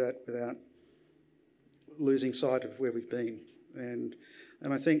we do that without losing sight of where we've been? And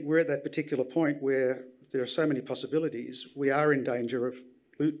I think we're at that particular point where there are so many possibilities, we are in danger of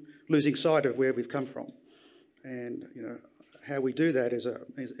losing sight of where we've come from. And you know, how we do that is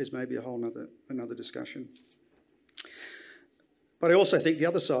maybe a whole another discussion. But I also think the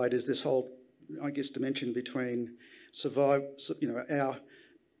other side is this whole, I guess, dimension between our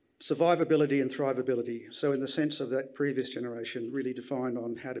survivability and thrivability. So in the sense of that previous generation really defined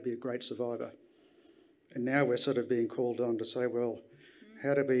on how to be a great survivor. And now we're sort of being called on to say, well,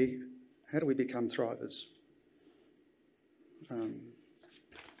 how do we become thrivers?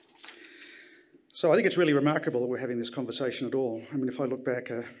 So I think it's really remarkable that we're having this conversation at all. I mean, if I look back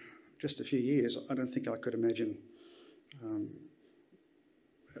just a few years, I don't think I could imagine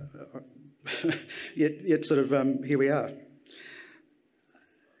yet sort of here we are.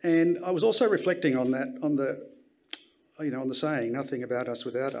 And I was also reflecting on that, on the saying, nothing about us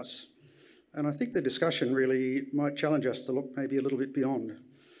without us. And I think the discussion really might challenge us to look maybe a little bit beyond.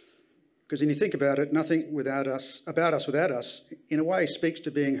 Because when you think about it, nothing without us without us, in a way speaks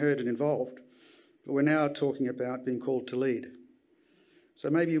to being heard and involved. But we're now talking about being called to lead. So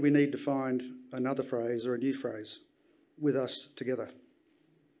maybe we need to find another phrase or a new phrase, with us together.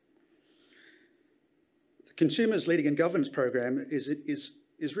 The Consumers Leading in Governance program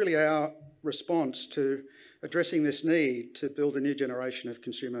is really our response to addressing this need to build a new generation of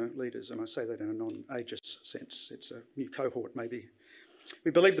consumer leaders, and I say that in a non-ageist sense. It's a new cohort, maybe.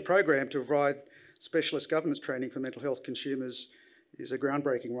 We believe the program to provide specialist governance training for mental health consumers is a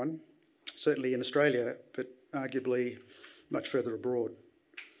groundbreaking one, certainly in Australia, but arguably much further abroad.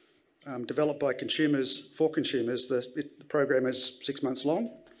 Developed by consumers for consumers, the program is 6 months long,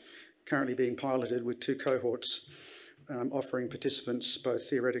 currently being piloted with 2 cohorts, offering participants both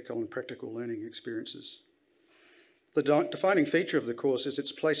theoretical and practical learning experiences. The defining feature of the course is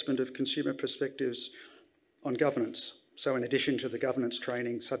its placement of consumer perspectives on governance. So in addition to the governance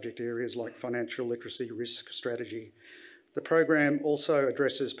training subject areas like financial literacy, risk, strategy, the program also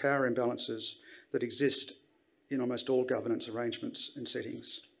addresses power imbalances that exist in almost all governance arrangements and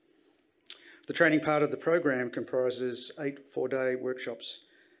settings. The training part of the program comprises 8 4-day workshops,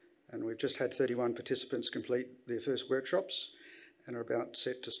 and we've just had 31 participants complete their first workshops and are about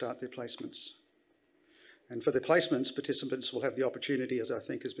set to start their placements. And for the placements, participants will have the opportunity, as I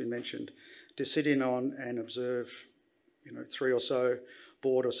think has been mentioned, to sit in on and observe 3 or so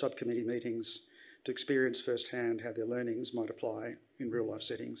board or subcommittee meetings to experience firsthand how their learnings might apply in real life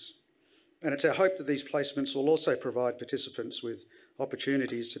settings. And it's our hope that these placements will also provide participants with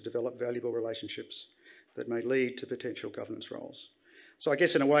opportunities to develop valuable relationships that may lead to potential governance roles. So I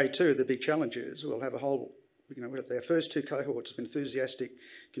guess in a way too, the big challenge is we'll have we'll have our first 2 cohorts of enthusiastic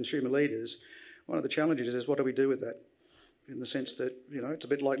consumer leaders. One of the challenges is what do we do with that? In the sense that, it's a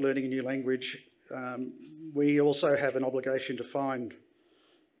bit like learning a new language. We also have an obligation to find,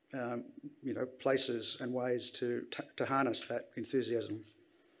 places and ways to harness that enthusiasm.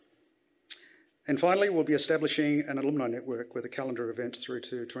 And finally, we'll be establishing an alumni network with a calendar of events through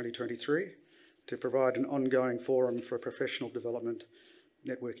to 2023 to provide an ongoing forum for professional development,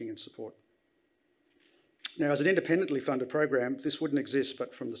 networking and support. Now, as an independently funded program, this wouldn't exist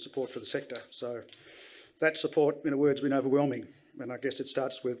but from the support for the sector. So that support, in a word, has been overwhelming. And I guess it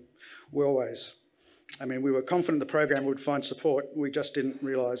starts with Wellways. I mean, we were confident the program would find support. We just didn't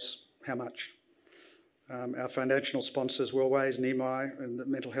realise how much. Our financial sponsors, Wellways, NEMI and the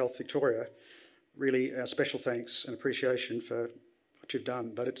Mental Health Victoria, really our special thanks and appreciation for what you've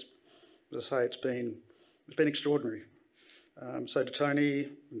done. But it's, as I say, it's been extraordinary. So to Tony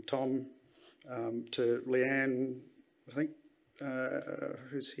and Tom, to Leanne, I think,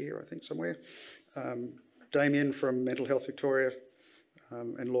 who's here, I think somewhere, Damien from Mental Health Victoria,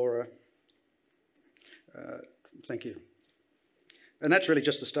 and Laura, thank you. And that's really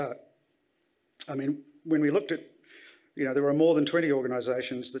just the start. I mean, when we looked at, there were more than 20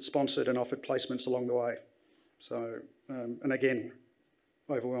 organisations that sponsored and offered placements along the way. So, and again,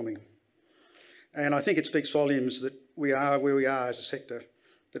 overwhelming. And I think it speaks volumes that we are where we are as a sector,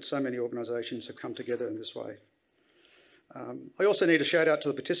 that so many organisations have come together in this way. I also need a shout out to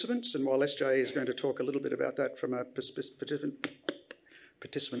the participants, and while SJ is going to talk a little bit about that from a participant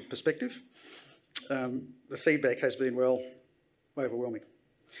perspective, the feedback has been, overwhelming.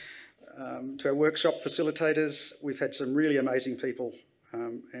 To our workshop facilitators, we've had some really amazing people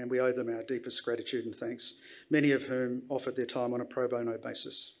and we owe them our deepest gratitude and thanks, many of whom offered their time on a pro bono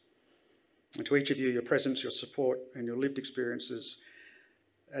basis. And to each of you, your presence, your support and your lived experiences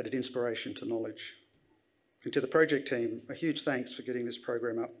added inspiration to knowledge. And to the project team, a huge thanks for getting this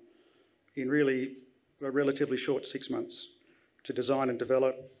program up in really a relatively short 6 months to design and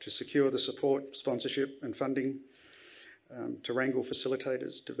develop, to secure the support, sponsorship and funding, to wrangle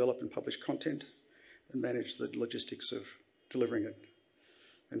facilitators, develop and publish content and manage the logistics of delivering it.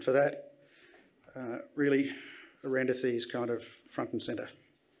 And for that, really, Erandathie is kind of front and centre.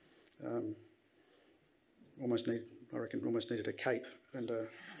 Almost needed a cape, and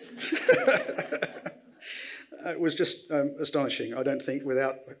it was just astonishing. I don't think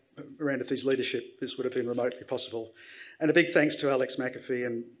without Erandathie's leadership this would have been remotely possible. And a big thanks to Alex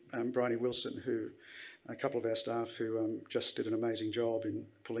McAfee and Bryony Wilson, who a couple of our staff who just did an amazing job in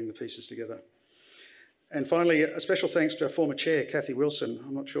pulling the pieces together. And finally, a special thanks to our former chair, Cathy Wilson.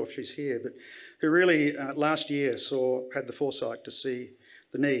 I'm not sure if she's here, but who really last year had the foresight to see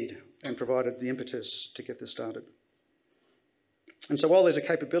the need and provided the impetus to get this started. And so while there's a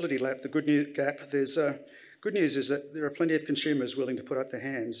capability gap, good news is that there are plenty of consumers willing to put up their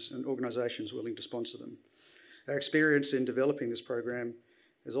hands and organisations willing to sponsor them. Our experience in developing this program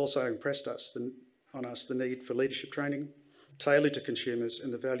has also impressed on us the need for leadership training, tailored to consumers,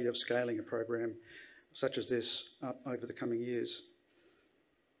 and the value of scaling a program such as this up over the coming years.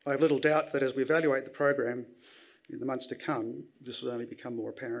 I have little doubt that as we evaluate the program in the months to come, this will only become more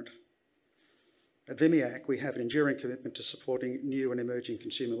apparent. At VIMIAC, we have an enduring commitment to supporting new and emerging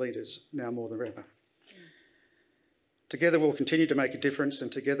consumer leaders, now more than ever. Together we'll continue to make a difference,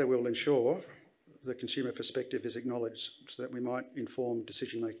 and together we'll ensure the consumer perspective is acknowledged so that we might inform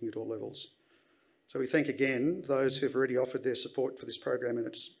decision-making at all levels. So we thank again those who have already offered their support for this program in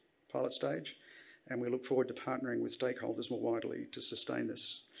its pilot stage, and we look forward to partnering with stakeholders more widely to sustain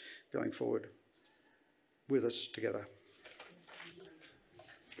this going forward with us together.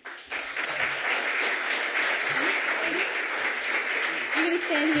 You're going to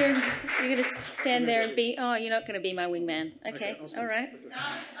stand here and you're going to stand there and be, oh, you're not going to be my wingman. Okay, all right.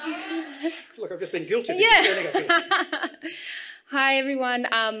 Look, I've just been guilted. Yeah. Hi, everyone.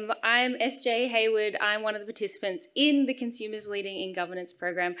 I'm SJ Hayward. I'm one of the participants in the Consumers Leading in Governance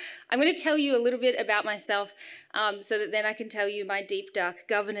program. I'm going to tell you a little bit about myself so that then I can tell you my deep, dark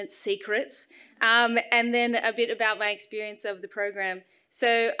governance secrets, and then a bit about my experience of the program.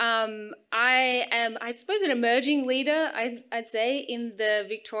 So I am, I suppose, an emerging leader, I'd say, in the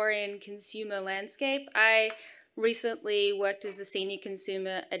Victorian consumer landscape. I recently worked as the Senior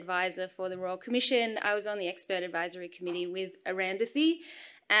Consumer Advisor for the Royal Commission. I was on the Expert Advisory Committee with Erandathie,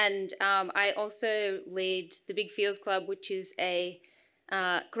 and I also lead the Big Feels Club, which is a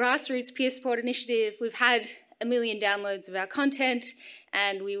grassroots peer support initiative. We've had 1 million downloads of our content,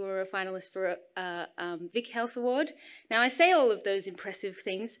 and we were a finalist for a Vic Health Award. Now, I say all of those impressive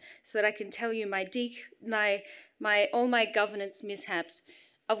things so that I can tell you all my governance mishaps,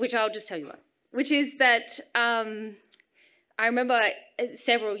 of which I'll just tell you one, which is that I remember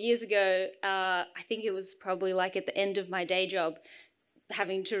several years ago, I think it was probably like at the end of my day job,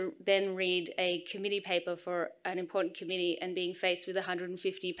 having to then read a committee paper for an important committee and being faced with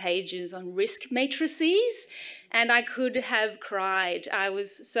 150 pages on risk matrices, and I could have cried. I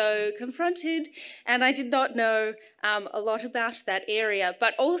was so confronted, and I did not know a lot about that area,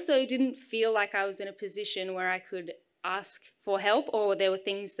 but also didn't feel like I was in a position where I could ask for help, or there were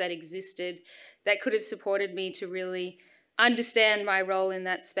things that existed that could have supported me to really understand my role in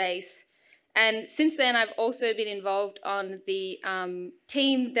that space. And since then, I've also been involved on the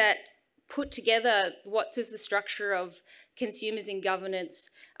team that put together what does the structure of consumers in governance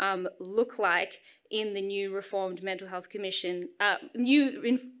look like in the new reformed mental health commission,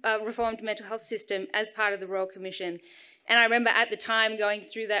 reformed mental health system as part of the Royal Commission. And I remember at the time going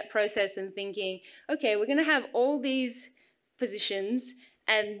through that process and thinking, okay, we're going to have all these positions,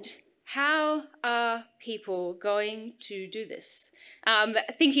 and how are people going to do this?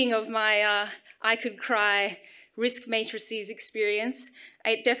 Thinking of my I could cry risk matrices experience,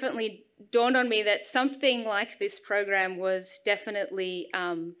 it definitely dawned on me that something like this program was definitely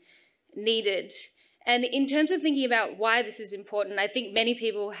needed. And in terms of thinking about why this is important, I think many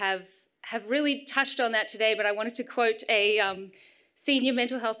people have really touched on that today, but I wanted to quote a senior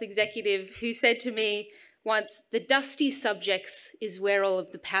mental health executive who said to me once, "The dusty subjects is where all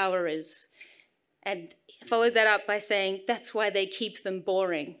of the power is." And followed that up by saying, "That's why they keep them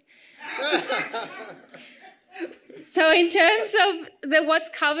boring." So in terms of what's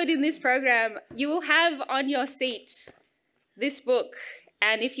covered in this program, you will have on your seat this book.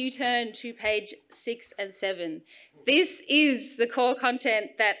 And if you turn to page 6 and 7, This is the core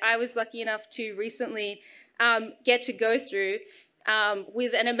content that I was lucky enough to recently get to go through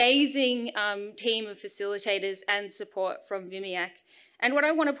with an amazing team of facilitators and support from VMIAC. And what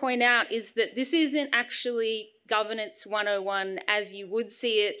I want to point out is that this isn't actually governance 101 as you would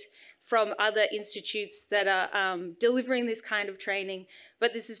see it from other institutes that are delivering this kind of training,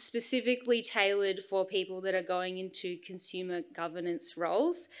 but this is specifically tailored for people that are going into consumer governance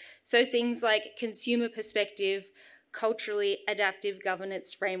roles. So things like consumer perspective, culturally adaptive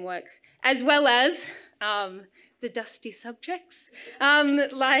governance frameworks, as well as the dusty subjects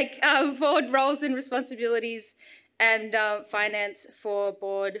like board roles and responsibilities and finance for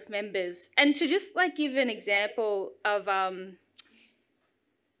board members. And to just like give an example of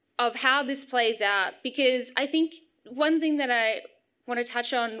how this plays out, because I think one thing that I want to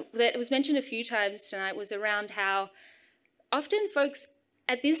touch on that was mentioned a few times tonight was around how often folks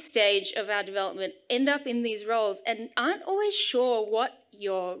at this stage of our development end up in these roles and aren't always sure what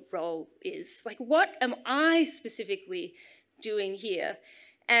your role is. Like, what am I specifically doing here?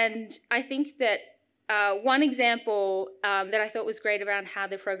 And I think that one example that I thought was great around how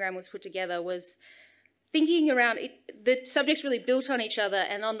the program was put together was thinking around it. The subjects really built on each other,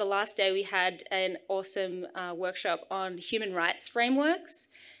 and on the last day we had an awesome workshop on human rights frameworks.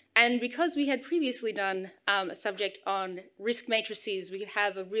 And because we had previously done a subject on risk matrices, we could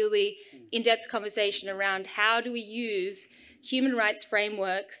have a really in-depth conversation around how do we use human rights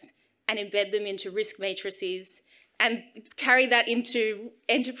frameworks and embed them into risk matrices and carry that into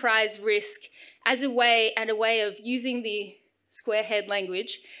enterprise risk as a way of using the square head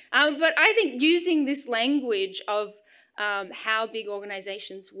language. But I think using this language of how big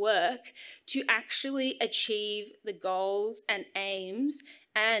organizations work to actually achieve the goals and aims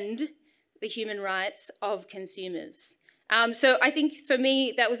and the human rights of consumers. So I think for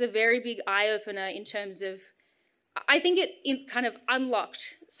me, that was a very big eye-opener in terms of, I think it kind of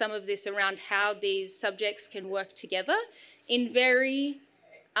unlocked some of this around how these subjects can work together in very,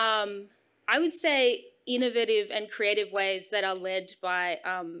 I would say, innovative and creative ways that are led by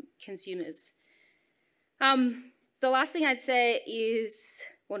consumers. The last thing I'd say is,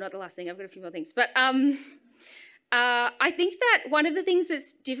 well, not the last thing, I've got a few more things, but I think that one of the things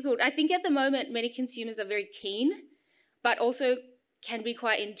that's difficult, I think at the moment many consumers are very keen, but also can be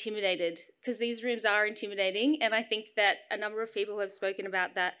quite intimidated because these rooms are intimidating, and I think that a number of people have spoken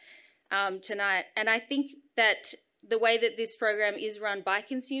about that tonight. And I think that the way that this program is run by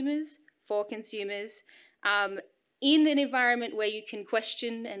consumers, for consumers, in an environment where you can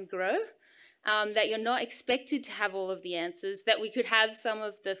question and grow, that you're not expected to have all of the answers, that we could have some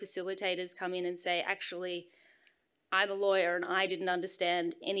of the facilitators come in and say, actually, I'm a lawyer and I didn't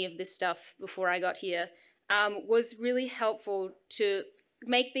understand any of this stuff before I got here, was really helpful to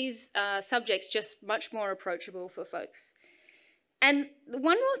make these subjects just much more approachable for folks. And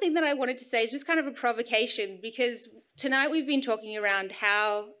one more thing that I wanted to say is just kind of a provocation, because tonight we've been talking around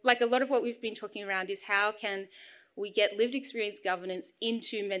how, like a lot of what we've been talking around is how can we get lived experience governance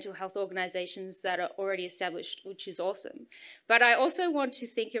into mental health organisations that are already established, which is awesome. But I also want to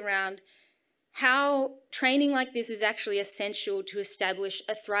think around how training like this is actually essential to establish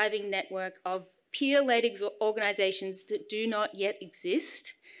a thriving network of peer-led organisations that do not yet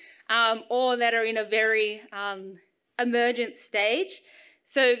exist, or that are in a very emergent stage.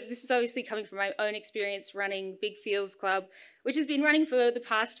 So this is obviously coming from my own experience running Big Feels Club, which has been running for the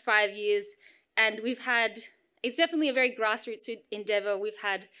past 5 years, and we've had, it's definitely a very grassroots endeavour. We've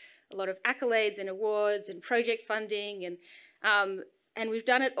had a lot of accolades and awards and project funding, and we've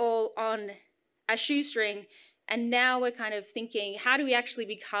done it all on a shoestring. And now we're kind of thinking, how do we actually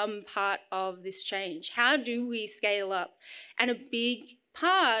become part of this change? How do we scale up? And a big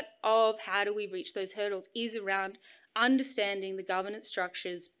part of how do we reach those hurdles is around understanding the governance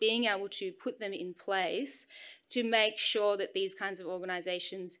structures, being able to put them in place to make sure that these kinds of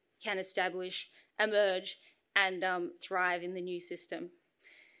organisations can establish, emerge, and thrive in the new system.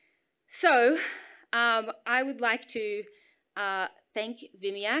 So I would like to thank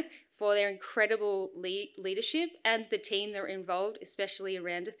VMIAC for their incredible leadership and the team that are involved, especially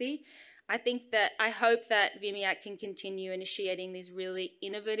Erandathie. I hope that VMIAC can continue initiating these really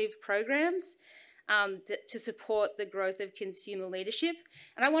innovative programs to support the growth of consumer leadership.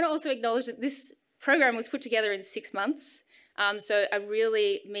 And I want to also acknowledge that this program was put together in 6 months, so a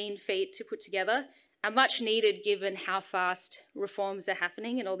really mean feat to put together, and much needed given how fast reforms are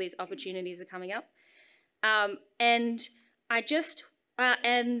happening and all these opportunities are coming up. And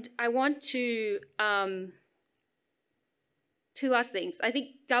I want to, two last things. I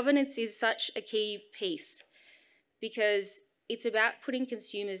think governance is such a key piece because it's about putting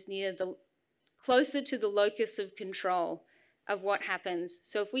consumers near the closer to the locus of control of what happens.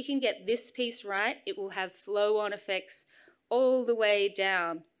 So if we can get this piece right, it will have flow-on effects all the way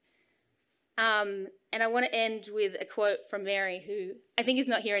down. And I want to end with a quote from Mary, who I think is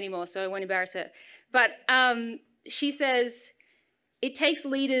not here anymore, so I won't embarrass her. But she says, "It takes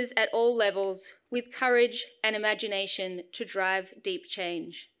leaders at all levels with courage and imagination to drive deep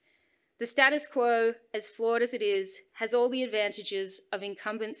change. The status quo, as flawed as it is, has all the advantages of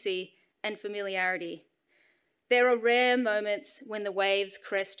incumbency and familiarity. There are rare moments when the waves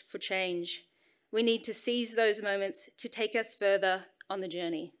crest for change. We need to seize those moments to take us further on the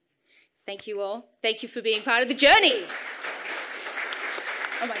journey." Thank you all. Thank you for being part of the journey.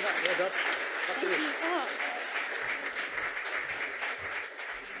 Oh my God. Well done. Thank you. Oh.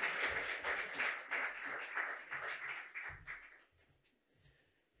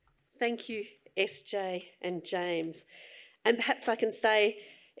 Thank you, SJ and James. And perhaps I can say,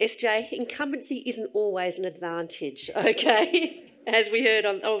 SJ, incumbency isn't always an advantage, okay? As we heard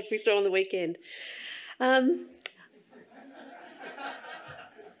as we saw on the weekend.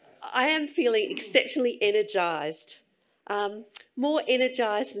 I am feeling exceptionally energised, more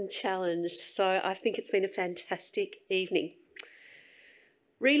energised than challenged, so I think it's been a fantastic evening.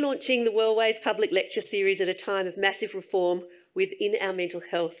 Relaunching the Wellways public lecture series at a time of massive reform within our mental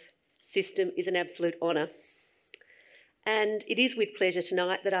health system is an absolute honour. And it is with pleasure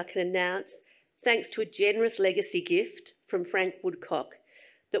tonight that I can announce, thanks to a generous legacy gift from Frank Woodcock,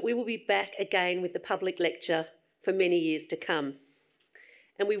 that we will be back again with the public lecture for many years to come.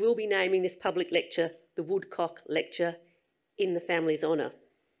 And we will be naming this public lecture the Woodcock Lecture in the family's honour.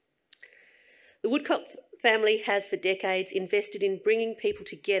 The Woodcock family has for decades invested in bringing people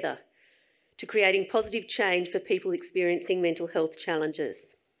together to creating positive change for people experiencing mental health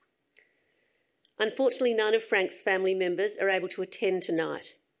challenges. Unfortunately, none of Frank's family members are able to attend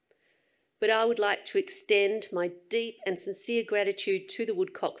tonight, but I would like to extend my deep and sincere gratitude to the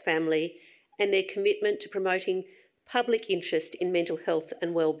Woodcock family and their commitment to promoting public interest in mental health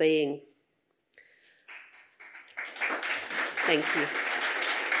and well-being. Thank you.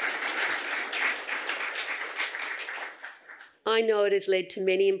 I know it has led to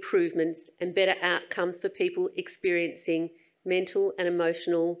many improvements and better outcomes for people experiencing mental and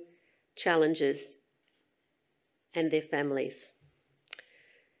emotional challenges and their families.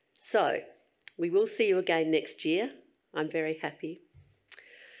 So, we will see you again next year. I'm very happy.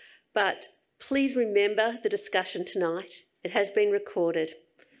 But please remember the discussion tonight. It has been recorded,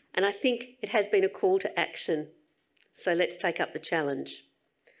 and I think it has been a call to action. So let's take up the challenge.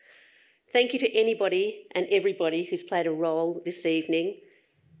 Thank you to anybody and everybody who's played a role this evening,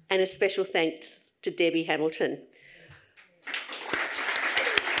 and a special thanks to Debbie Hamilton.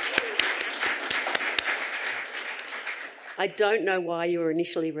 I don't know why you were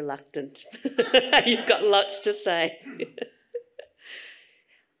initially reluctant. You've got lots to say.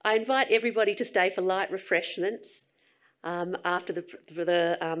 I invite everybody to stay for light refreshments after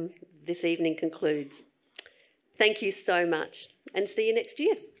this evening concludes. Thank you so much, and see you next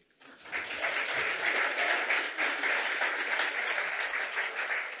year.